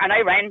my car and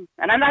I ran.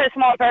 And I'm not a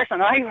small person.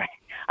 And I ran.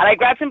 And I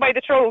grabbed him by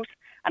the throat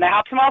and I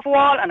hopped him off a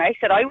wall and I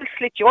said, I will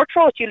slit your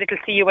throat, you little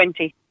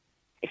C-U-N-T,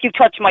 if you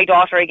touch my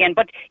daughter again.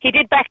 But he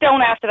did back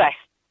down after that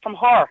from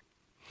her.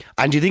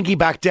 And do you think he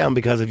backed down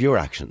because of your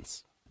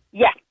actions?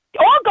 Yeah.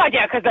 Oh, God,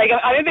 yeah, because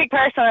I'm a big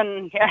person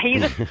and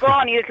he's a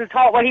scrawny little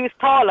tall. Well, he was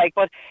tall,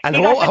 but... And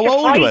he how got such a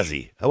old fright. was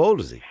he? How old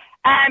was he?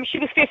 She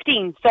was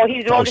 15, so he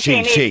was around the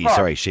same age as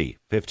her. she,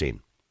 15.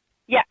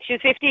 Yeah, she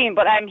was 15,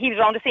 but he was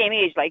around the same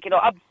age,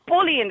 a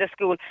bully in the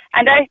school.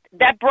 And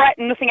that brat,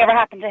 nothing ever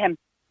happened to him.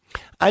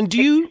 And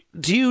do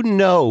you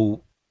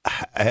know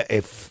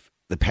if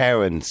the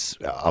parents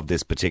of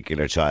this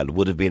particular child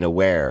would have been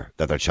aware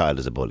that their child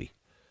is a bully?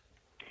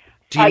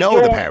 Do you I know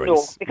the don't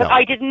parents? because No.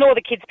 I didn't know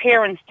the kids'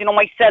 parents,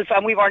 myself,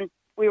 and we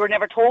were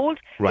never told.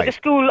 Right. But the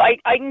school, I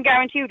can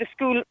guarantee you, the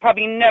school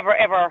probably never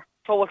ever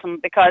told them,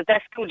 because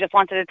that school just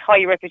wanted its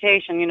high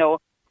reputation,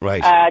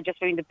 Right. just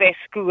being the best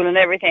school and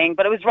everything.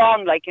 But it was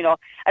wrong,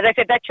 as I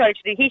said, that child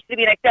he should have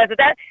been excelled. But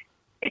that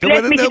it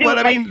led me to do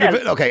it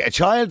myself. Okay, a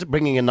child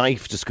bringing a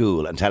knife to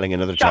school and telling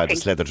another child to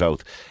Shocking. slit their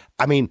throat.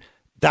 I mean,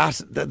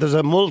 there's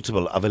a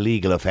multiple of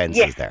illegal offences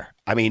Yes. there.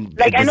 I mean,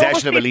 Like, I know it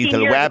possession of was a 15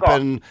 lethal years ago.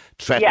 weapon,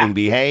 threatening Yeah.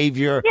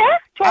 behaviour. Yeah,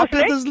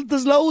 totally.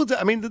 There's loads.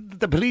 I mean,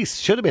 the police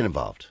should have been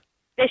involved.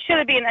 They should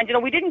have been,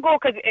 and we didn't go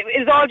because it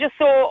was all just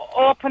so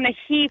up in a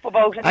heap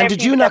about it. And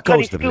did you everything not with that go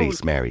bloody to the school.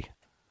 police, Mary?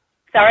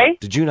 Sorry?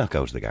 Did you not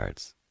go to the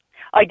guards?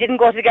 I didn't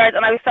go to the guards,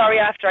 and I was sorry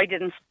after I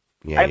didn't.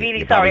 Yeah, I'm you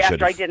really probably sorry should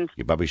after I have. didn't.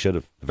 You probably should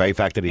have. The very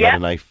fact that he Yeah. had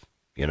a knife,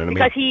 you know what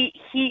Because I mean?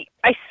 he,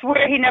 I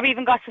swear he never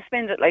even got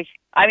suspended.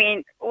 I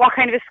mean, what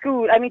kind of a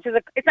school? I mean,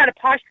 it's not a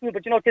posh school,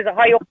 but it's a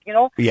high up,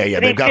 Yeah, So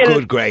they've got still-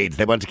 good grades.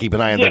 They want to keep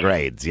an eye on their Yes.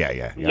 grades. Yeah.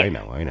 Yes. I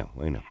know. And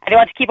they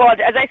want to keep all.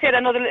 As I said,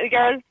 another little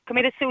girl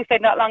committed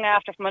suicide not long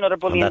after from another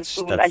bully in the that's-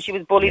 school, that's- and she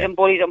was bullied yeah. and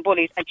bullied and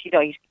bullied, and she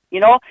died.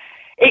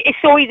 It's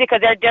so easy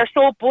because they're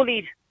so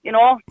bullied. They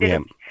Yeah.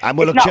 just- And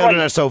well, it's look, not children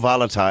right. are so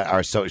volatile,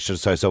 are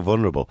so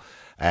vulnerable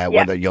when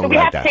Yeah. they're young so we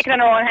like have that. to take it in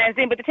our own hands.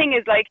 But the thing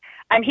is,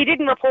 he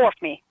didn't report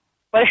me.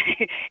 But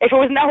if it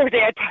was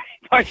nowadays,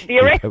 I'd probably be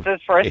arrested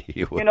for it.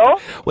 You would. You know?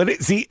 Well,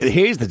 see,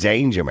 here's the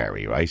danger,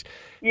 Mary, right?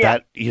 Yeah.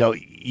 That,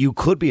 you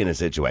could be in a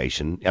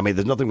situation, I mean,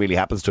 there's nothing really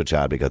happens to a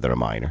child because they're a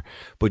minor,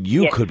 but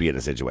you Yes. could be in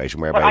a situation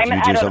But whereby if I'm an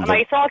you do adult and I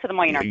something... assaulted a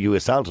minor. You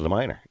assaulted a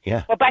minor,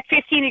 yeah. But back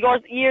 15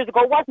 years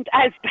ago, it wasn't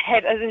as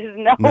bad as it is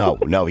now.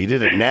 No, you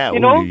did it now.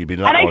 You'd be in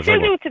a lot And I more still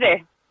trouble. do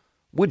today.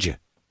 Would you?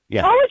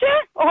 Yeah. Oh, would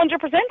you?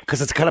 100%.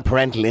 Because it's kind of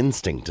parental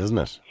instinct, isn't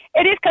it?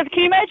 It is, because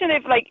can you imagine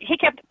if, he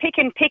kept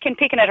picking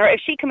at her,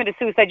 if she committed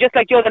suicide, just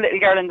like the other little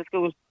girl in the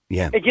school?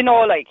 Yeah. It's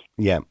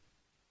Yeah.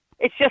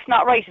 just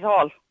not right at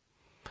all.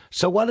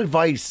 So what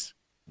advice,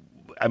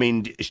 I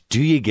mean,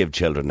 do you give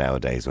children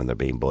nowadays when they're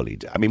being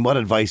bullied? I mean, what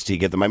advice do you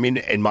give them? I mean,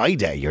 in my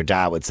day, your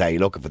dad would say,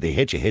 look, if they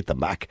hit you, hit them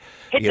back.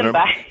 Hit them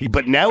back.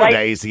 But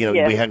nowadays, Yeah.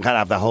 we kind of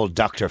have the whole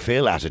Dr.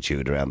 Phil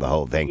attitude around the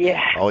whole thing.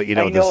 Yeah, Oh, I there's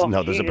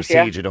know. there's a Jesus,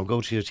 procedure. yeah. Don't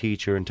go to your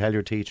teacher and tell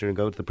your teacher and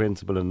go to the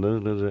principal and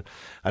and it's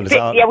But,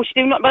 all... yeah, we should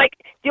do not. But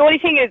the only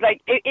thing is,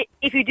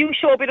 if you do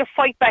show a bit of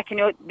fight back,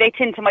 they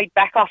tend to might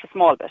back off a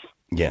small bit.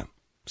 Yeah.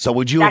 So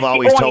would you That's have the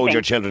always only told thing.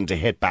 your children to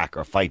hit back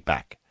or fight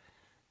back?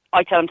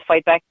 I tell them to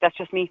fight back. That's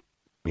just me.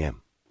 Yeah.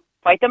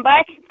 Fight them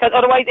back, because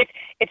otherwise,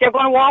 if they're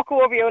going to walk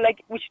over you,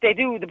 which they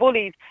do, the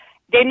bullies,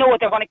 they know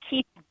they're going to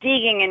keep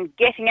digging and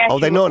getting at you. Oh,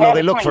 they know. all No, the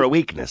they look time. for a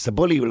weakness. A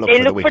bully will look They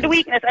for look the weakness. for the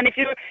weakness, and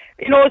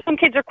if some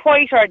kids are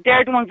quieter,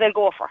 they're the ones they'll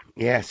go for.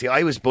 Yeah, see,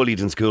 I was bullied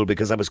in school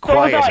because I was So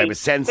quiet. was I was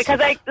sensitive.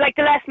 Because like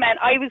the last man,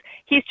 I was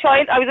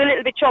a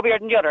little bit chubbier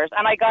than the others,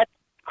 and I got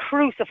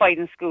crucified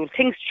in school.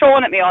 Things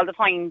thrown at me all the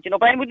time,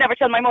 but I would never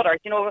tell my mother.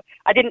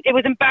 I didn't. It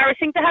was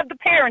embarrassing to have the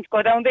parents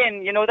go down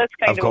then. That's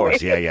kind of. Of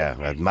course, way.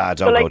 yeah. Mad,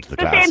 don't go to the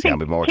class. Same Yeah, thing. I'll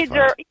be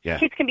mortified.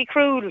 Kids can be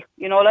cruel,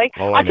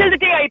 Oh, I until know. the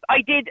day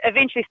I did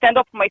eventually stand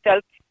up for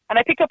myself. And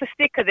I picked up a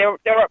stick because they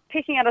were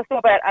picking at us so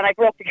bad, and I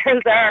broke the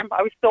girl's arm.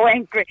 I was so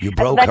angry. You And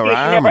broke that her day she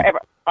arm? Never, ever,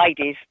 I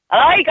did. And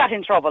I got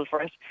in trouble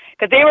for it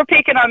because they were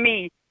picking on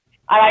me.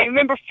 And I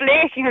remember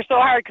flaking her so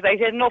hard because I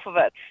had enough of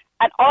it.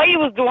 And I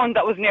was the one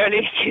that was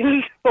nearly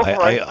killed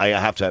over it.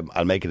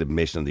 I'll make an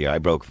admission of the year. I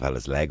broke a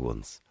fella's leg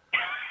once.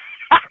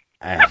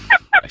 I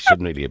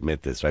shouldn't really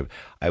admit this, right?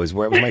 It was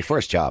my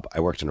first job.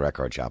 I worked in a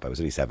record shop. I was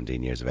only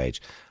 17 years of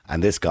age,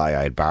 and this guy,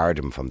 I had barred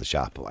him from the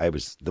shop. I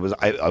was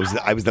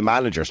the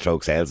manager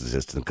stroke sales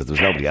assistant because there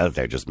was nobody else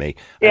there, just me.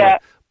 Yeah.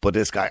 But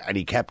this guy, and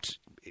he kept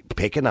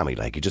picking on me,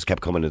 he just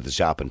kept coming into the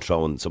shop and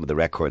throwing some of the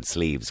record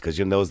sleeves, because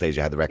in those days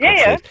you had the record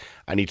sleeves,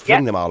 and he'd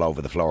fling them all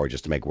over the floor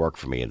just to make work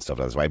for me and stuff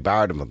like that. So I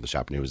barred him from the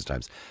shop numerous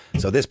times.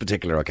 So this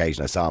particular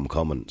occasion I saw him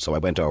coming, so I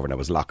went over and I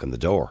was locking the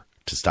door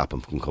to stop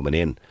him from coming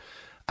in,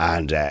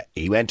 and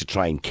he went to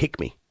try and kick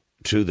me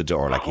through the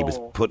door, he was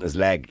putting his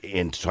leg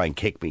in to try and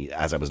kick me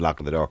as I was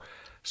locking the door.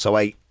 So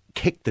I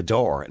kicked the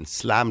door and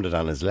slammed it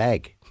on his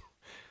leg.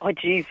 Oh,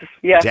 Jesus,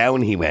 yeah.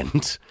 Down he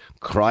went,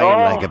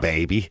 crying like a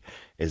baby.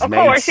 His Of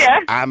mate's course, yeah.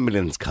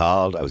 ambulance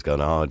called. I was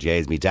going, oh,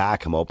 jeez. Me dad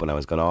come up and I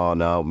was going, oh,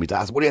 no. Me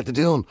dad said, what do you have to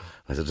do?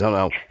 I said, I don't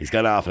know. He's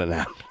got off in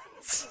an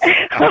ambulance.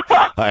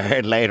 I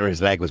heard later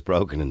his leg was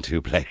broken in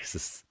 2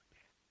 places.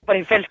 But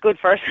he felt good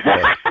first.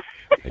 Yeah,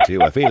 I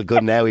do. I feel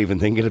good now even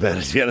thinking about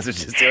it, to be honest with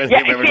you. It's the only thing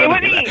I've ever see done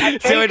what I in my mean? life. I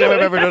It's the only felt time I've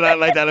good. ever done that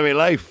like that in my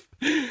life.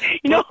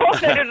 Neither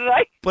did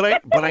I.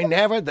 But I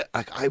never,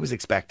 I was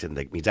expecting,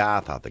 my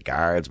dad thought the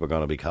guards were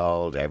going to be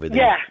called, everything.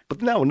 Yeah.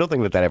 But no,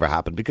 nothing like that ever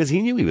happened because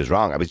he knew he was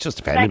wrong. I was just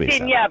defending That's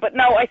myself. it, yeah, but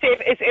no, I say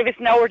if it's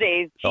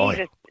nowadays, Oh,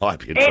 Jesus, I'd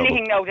be in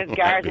anything trouble. now, there's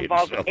guards I'd be in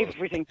involved with trouble.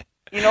 everything,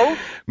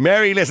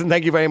 Mary, listen,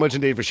 thank you very much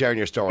indeed for sharing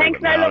your story. Thanks,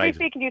 with me, Niall. all Lovely right?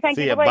 speaking to you. Thank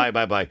See you. you.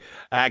 Bye-bye.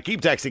 Bye.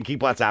 Keep texting,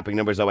 keep WhatsApping.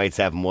 Numbers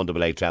 087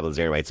 188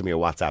 0008. Some of your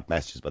WhatsApp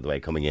messages, by the way,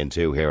 coming in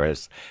too. Here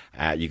is,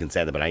 you can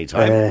send them at any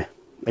time.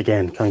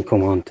 Again, can't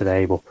come on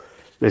today, but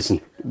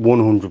listen,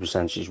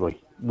 100% she's right.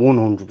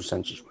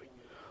 100% she's right.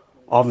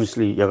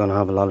 obviously you're going to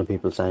have a lot of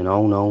people saying,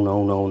 oh,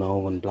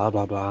 no, and blah,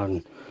 blah, blah,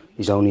 and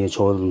he's only a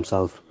child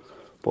himself.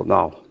 But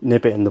no,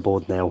 nip it in the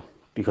bud now,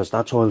 because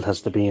that child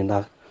has to be in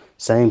that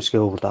same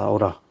school with that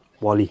other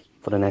Wally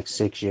for the next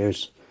 6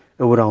 years.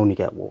 It would only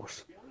get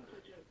worse.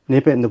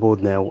 Nip it in the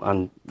bud now,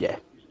 and yeah,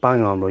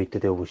 bang on right to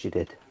do what she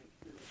did.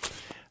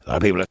 A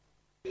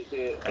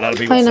lot of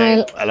people Hi, say,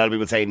 Niall. a lot of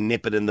people say,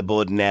 nip it in the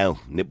bud now,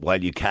 nip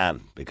while you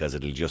can, because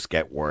it'll just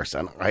get worse.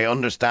 And I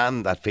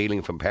understand that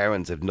feeling from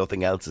parents if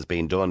nothing else is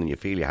being done and you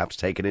feel you have to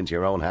take it into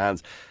your own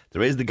hands.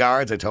 There is the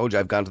guards. I told you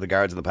I've gone to the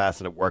guards in the past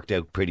and it worked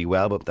out pretty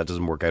well, but that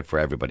doesn't work out for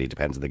everybody. It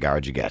depends on the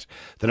guard you get.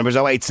 The number's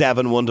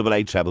 087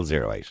 188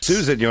 0008.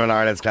 Susan, you're on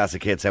Ireland's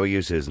Classic Hits. How are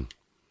you, Susan?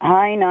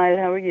 Hi, Niall.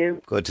 How are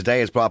you? Good. Today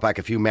has brought back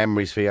a few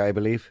memories for you, I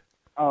believe.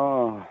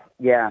 Oh,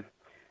 yeah.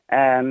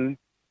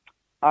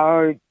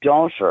 Our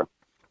daughter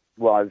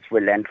was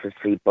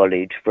relentlessly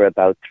bullied for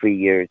about 3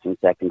 years in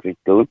secondary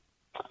school.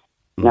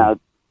 Now,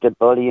 the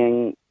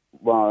bullying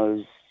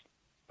was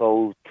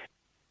both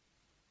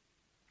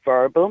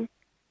verbal,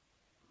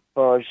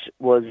 but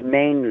was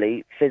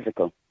mainly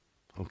physical.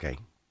 Okay.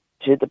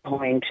 To the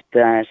point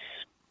that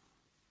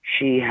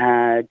she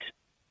had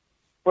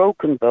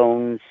broken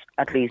bones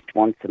at least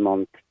once a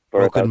month for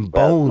Broken about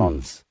 12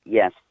 months. bones?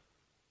 Yes.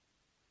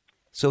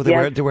 So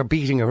they were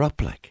beating her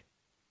up like?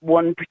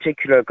 One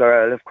particular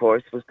girl, of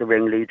course, was the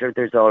ringleader.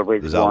 There's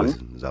always one.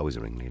 There's always a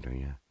ringleader,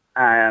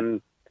 yeah.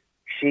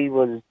 She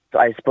was,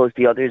 I suppose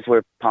the others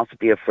were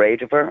possibly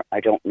afraid of her. I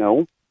don't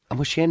know. And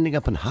was she ending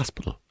up in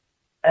hospital?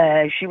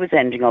 She was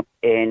ending up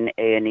in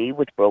A&E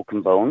with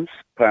broken bones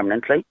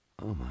permanently.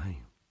 Oh, my.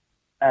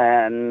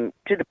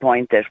 To the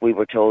point that we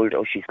were told,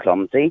 oh, she's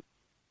clumsy.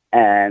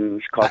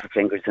 She caught her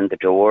fingers in the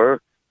door.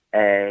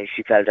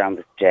 She fell down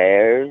the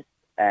stairs.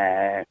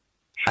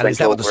 And is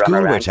that what the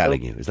school were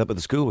telling you? Is that what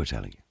the school were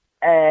telling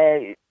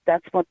you?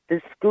 That's what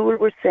the school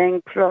were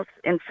saying. Plus,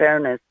 in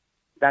fairness,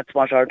 that's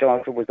what our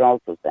daughter was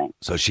also saying.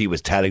 So she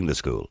was telling the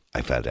school,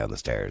 I fell down the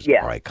stairs,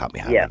 Yeah. or I caught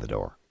my hand in the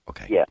door.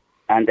 Okay. Yeah.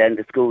 And then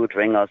the school would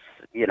ring us,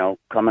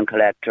 come and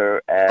collect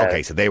her.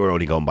 Okay, so they were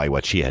only going by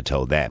what she had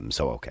told them,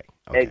 so okay.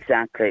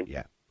 Exactly.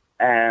 Yeah.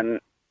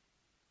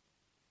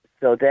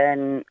 So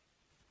then,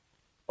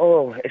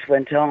 it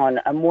went on.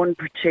 And one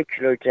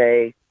particular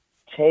day,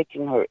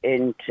 taking her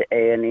into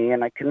A&E,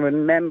 and I can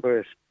remember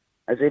it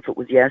as if it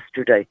was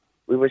yesterday.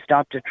 We were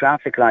stopped at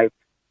traffic lights,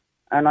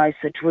 and I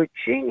said to her,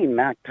 Jeannie,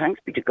 Mac, thanks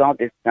be to God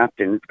this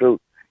happened in school.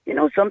 You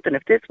know something,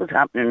 if this was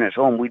happening at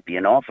home, we'd be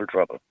in awful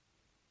trouble.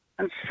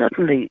 And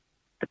suddenly,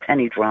 the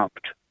penny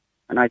dropped,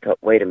 and I thought,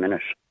 wait a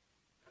minute.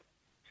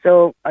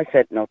 So I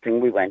said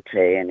nothing. We went to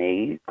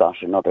A&E,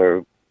 got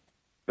another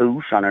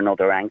boot on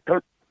another ankle,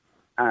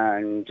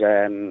 and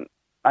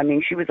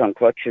she was on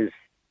crutches,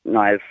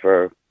 Niall,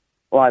 for,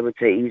 I would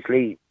say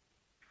easily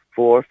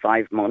 4 or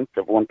 5 months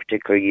of one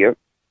particular year.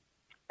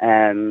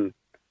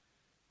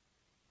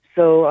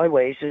 So I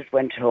waited,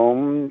 went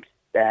home,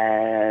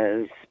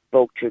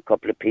 spoke to a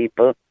couple of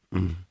people,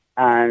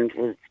 and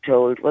was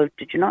told, well,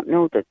 did you not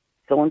know that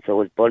so-and-so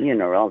was bullying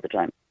her all the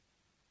time?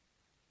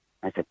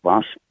 I said,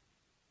 what?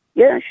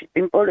 Yeah, she's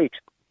been bullied.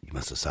 You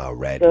must have saw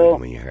red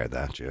when you heard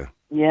that, yeah.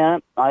 Yeah,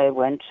 I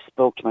went,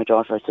 spoke to my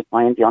daughter. I said,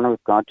 why in the honour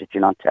of God did you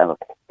not tell her?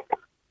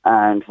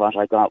 And what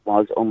I got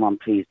was, oh, Mum,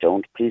 please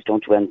don't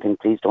do anything,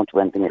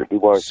 it'll be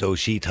worse. So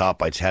she thought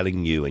by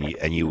telling you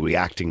and you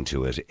reacting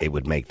to it, it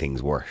would make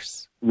things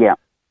worse? Yeah.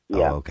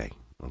 Oh, okay.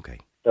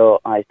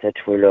 So I said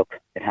to her, look,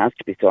 it has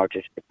to be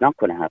sorted. It's not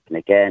going to happen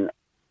again.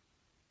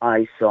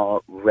 I saw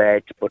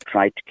red but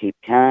tried to keep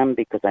calm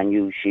because I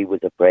knew she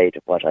was afraid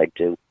of what I'd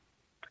do.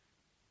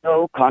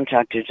 So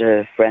contacted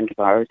a friend of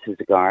ours who's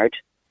a guard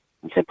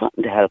and said, what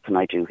in the hell can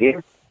I do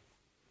here?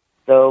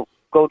 So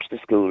go to the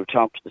school,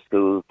 talk to the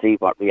school, see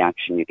what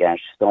reaction you get.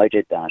 So I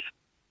did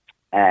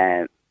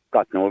that.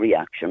 Got no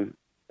reaction.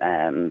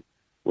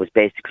 Was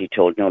basically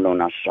told, no,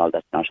 not at all,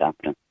 that's not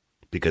happening.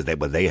 Because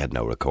they had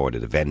no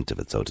recorded event of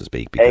it, so to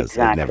speak, because it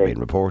had never been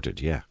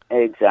reported, yeah.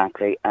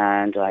 Exactly.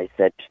 And I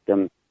said to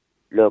them,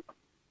 look,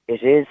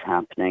 it is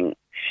happening.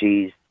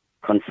 She's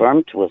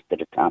confirmed to us that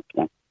it's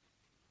happening.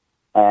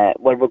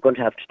 Well, we're going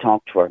to have to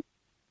talk to her.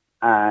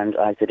 And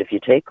I said, if you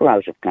take her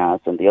out of class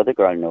and the other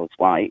girl knows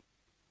why,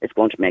 it's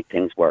going to make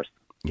things worse.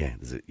 Yeah,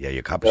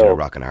 you're copping a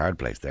rock and a hard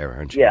place there,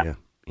 aren't you?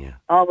 Yeah.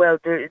 Oh, well,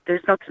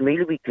 there's nothing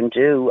really we can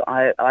do.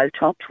 I'll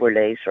talk to her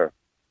later.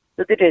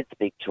 So they did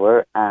speak to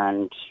her,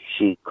 and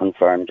she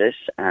confirmed it,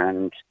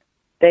 and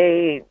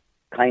they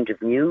kind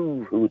of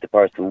knew who the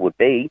person would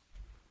be.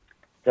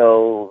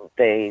 So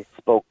they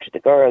spoke to the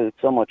girl,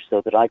 so much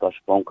so that I got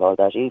a phone call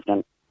that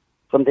evening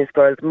from this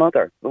girl's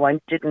mother, who I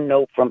didn't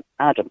know from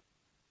Adam.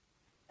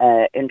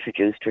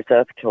 Introduced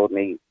herself, told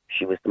me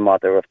she was the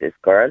mother of this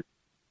girl,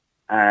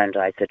 and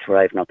I said to her,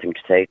 I have nothing to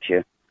say to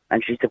you.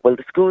 And she said, well,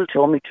 the school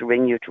told me to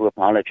ring you to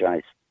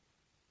apologise.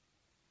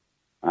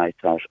 I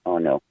thought, oh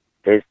no,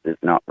 this is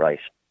not right.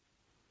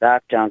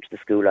 Back down to the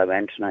school I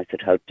went, and I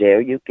said, how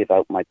dare you give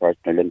out my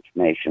personal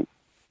information?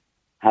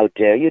 How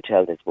dare you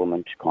tell this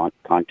woman to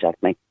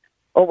contact me?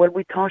 Oh, well,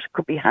 we thought it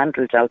could be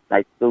handled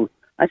outside school.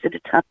 I said,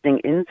 it's happening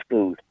in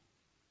school.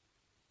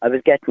 I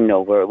was getting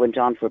nowhere. It went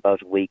on for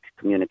about a week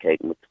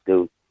communicating with the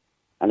school.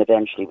 And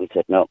eventually we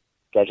said, no,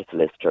 get a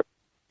solicitor.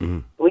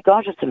 We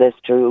got a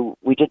solicitor who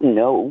we didn't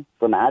know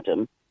from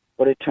Adam,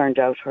 but it turned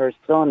out her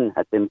son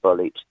had been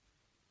bullied.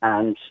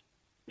 And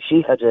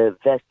she had a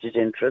vested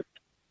interest.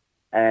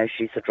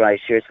 She said, right,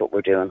 here's what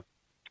we're doing.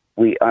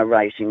 We are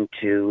writing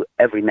to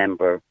every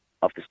member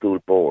of the school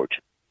board.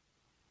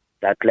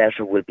 That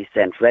letter will be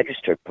sent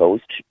registered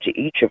post to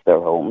each of their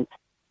homes,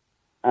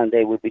 and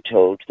they will be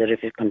told that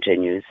if it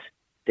continues,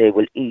 they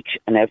will each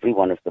and every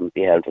one of them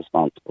be held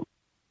responsible.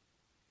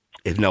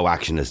 If no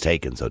action is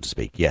taken, so to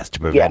speak, yes, to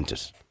prevent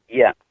it.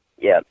 Yeah.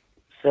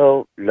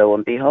 So, lo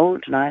and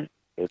behold, Niall,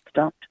 it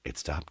stopped. It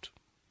stopped.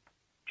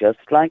 Just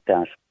like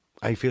that.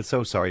 I feel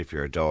so sorry for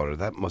your daughter.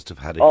 That must have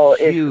had a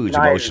huge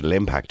emotional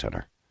impact on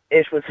her.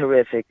 It was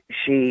horrific.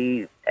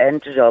 She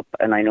ended up,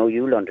 and I know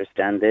you'll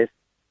understand this,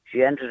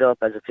 she ended up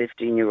as a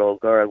 15-year-old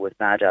girl with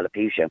bad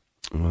alopecia.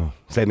 Oh,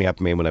 same happened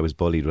to me when I was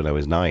bullied when I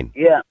was 9.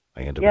 Yeah.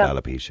 I ended up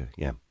with alopecia,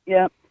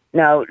 Yeah.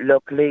 Now,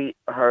 luckily,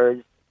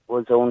 hers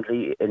was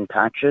only in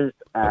patches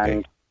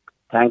and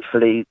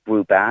thankfully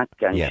grew back,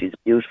 and she's a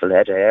beautiful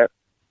head of hair.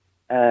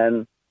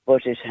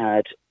 But it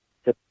had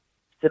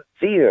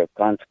severe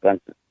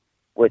consequences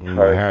with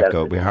her.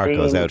 My heart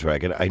goes out to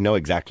her. I know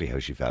exactly how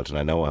she felt, and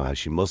I know how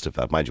she must have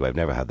felt. Mind you, I've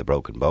never had the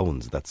broken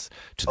bones. That's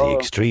to the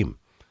extreme.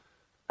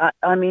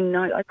 I mean,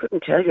 I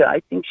couldn't tell you.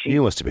 I think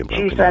You must have been she's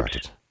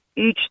broken-hearted. had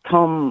each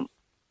thumb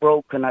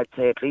broken, I'd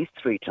say, at least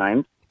 3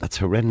 times. That's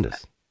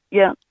horrendous.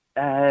 Yeah.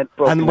 And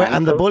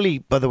the bully,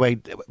 by the way,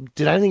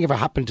 did anything ever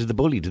happen to the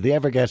bully? Did they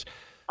ever get...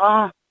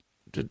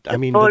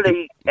 The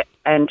bully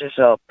ended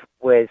up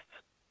with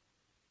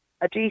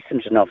a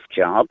decent enough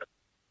job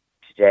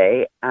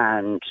today,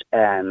 and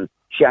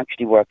she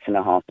actually works in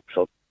a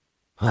hospital.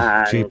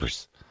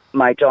 Jeepers.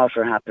 My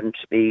daughter happened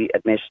to be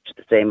admitted to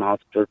the same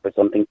hospital for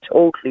something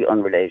totally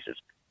unrelated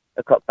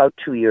about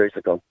 2 years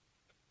ago.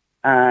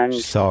 And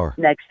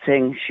next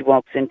thing, she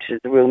walks into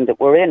the room that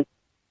we're in.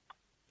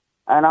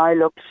 And I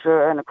looked at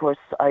her, and of course,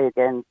 I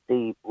again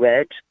see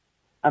red.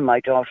 And my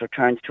daughter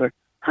turns to her,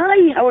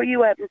 "Hi, how are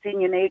you? I haven't seen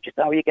you in ages.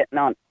 How are you getting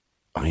on?"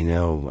 I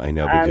know,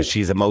 because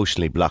she's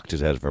emotionally blocked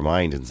it out of her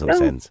mind in some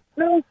sense.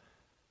 No.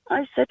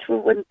 I said to her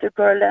when the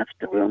girl left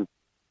the room,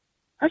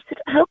 I said,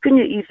 "How can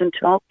you even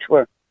talk to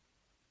her?"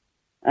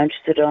 And she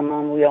said, "Oh,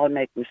 Mum, we all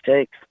make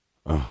mistakes."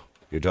 Oh,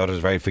 your daughter's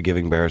a very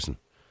forgiving person.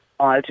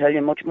 I'll tell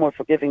you, much more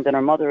forgiving than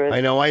her mother is.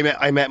 I know.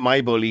 I met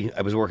my bully.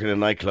 I was working in a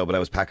nightclub and I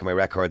was packing my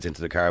records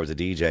into the car. I was a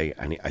DJ,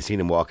 and I seen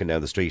him walking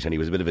down the street, and he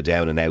was a bit of a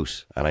down and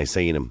out. And I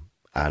seen him,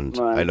 and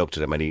I looked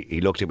at him, and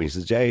he looked at me. He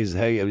says, "Jays,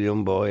 hey, you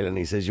young boy," and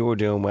he says, "You're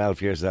doing well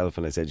for yourself."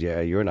 And I said,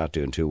 "Yeah, you're not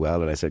doing too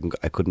well." And I said,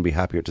 "I couldn't be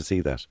happier to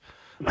see that."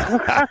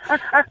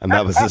 And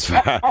that was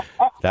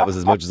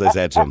as much as I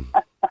said to him.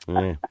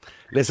 Yeah.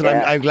 Listen,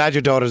 I'm glad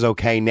your daughter's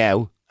okay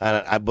now.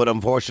 But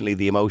unfortunately,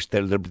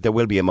 there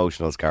will be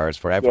emotional scars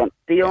forever. Yeah.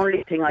 The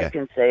only thing I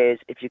can say is,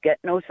 if you get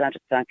no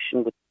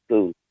satisfaction with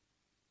school,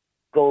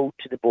 go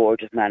to the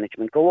board of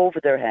management. Go over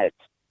their heads.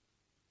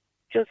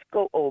 Just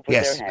go over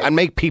their heads. And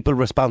make people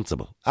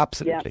responsible.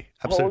 Absolutely.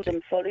 Yeah. Hold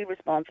them fully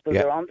responsible.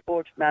 They're on the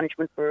board of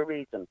management for a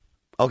reason.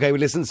 Okay,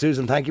 well, listen,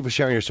 Susan, thank you for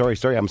sharing your story.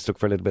 I'm stuck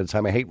for a little bit of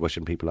time. I hate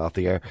rushing people off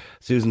the air.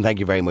 Susan, thank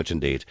you very much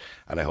indeed.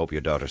 And I hope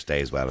your daughter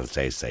stays well and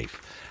stays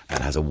safe and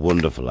has a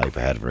wonderful life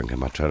ahead of her. And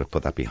I'm not trying to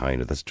put that behind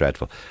her. That's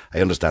dreadful.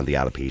 I understand the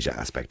alopecia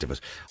aspect of it.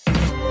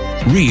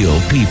 Real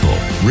people,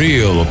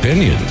 real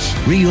opinions,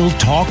 real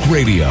talk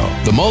radio.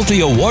 The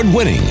multi-award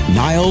winning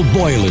Niall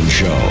Boylan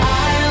Show.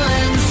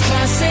 Ireland's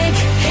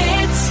classic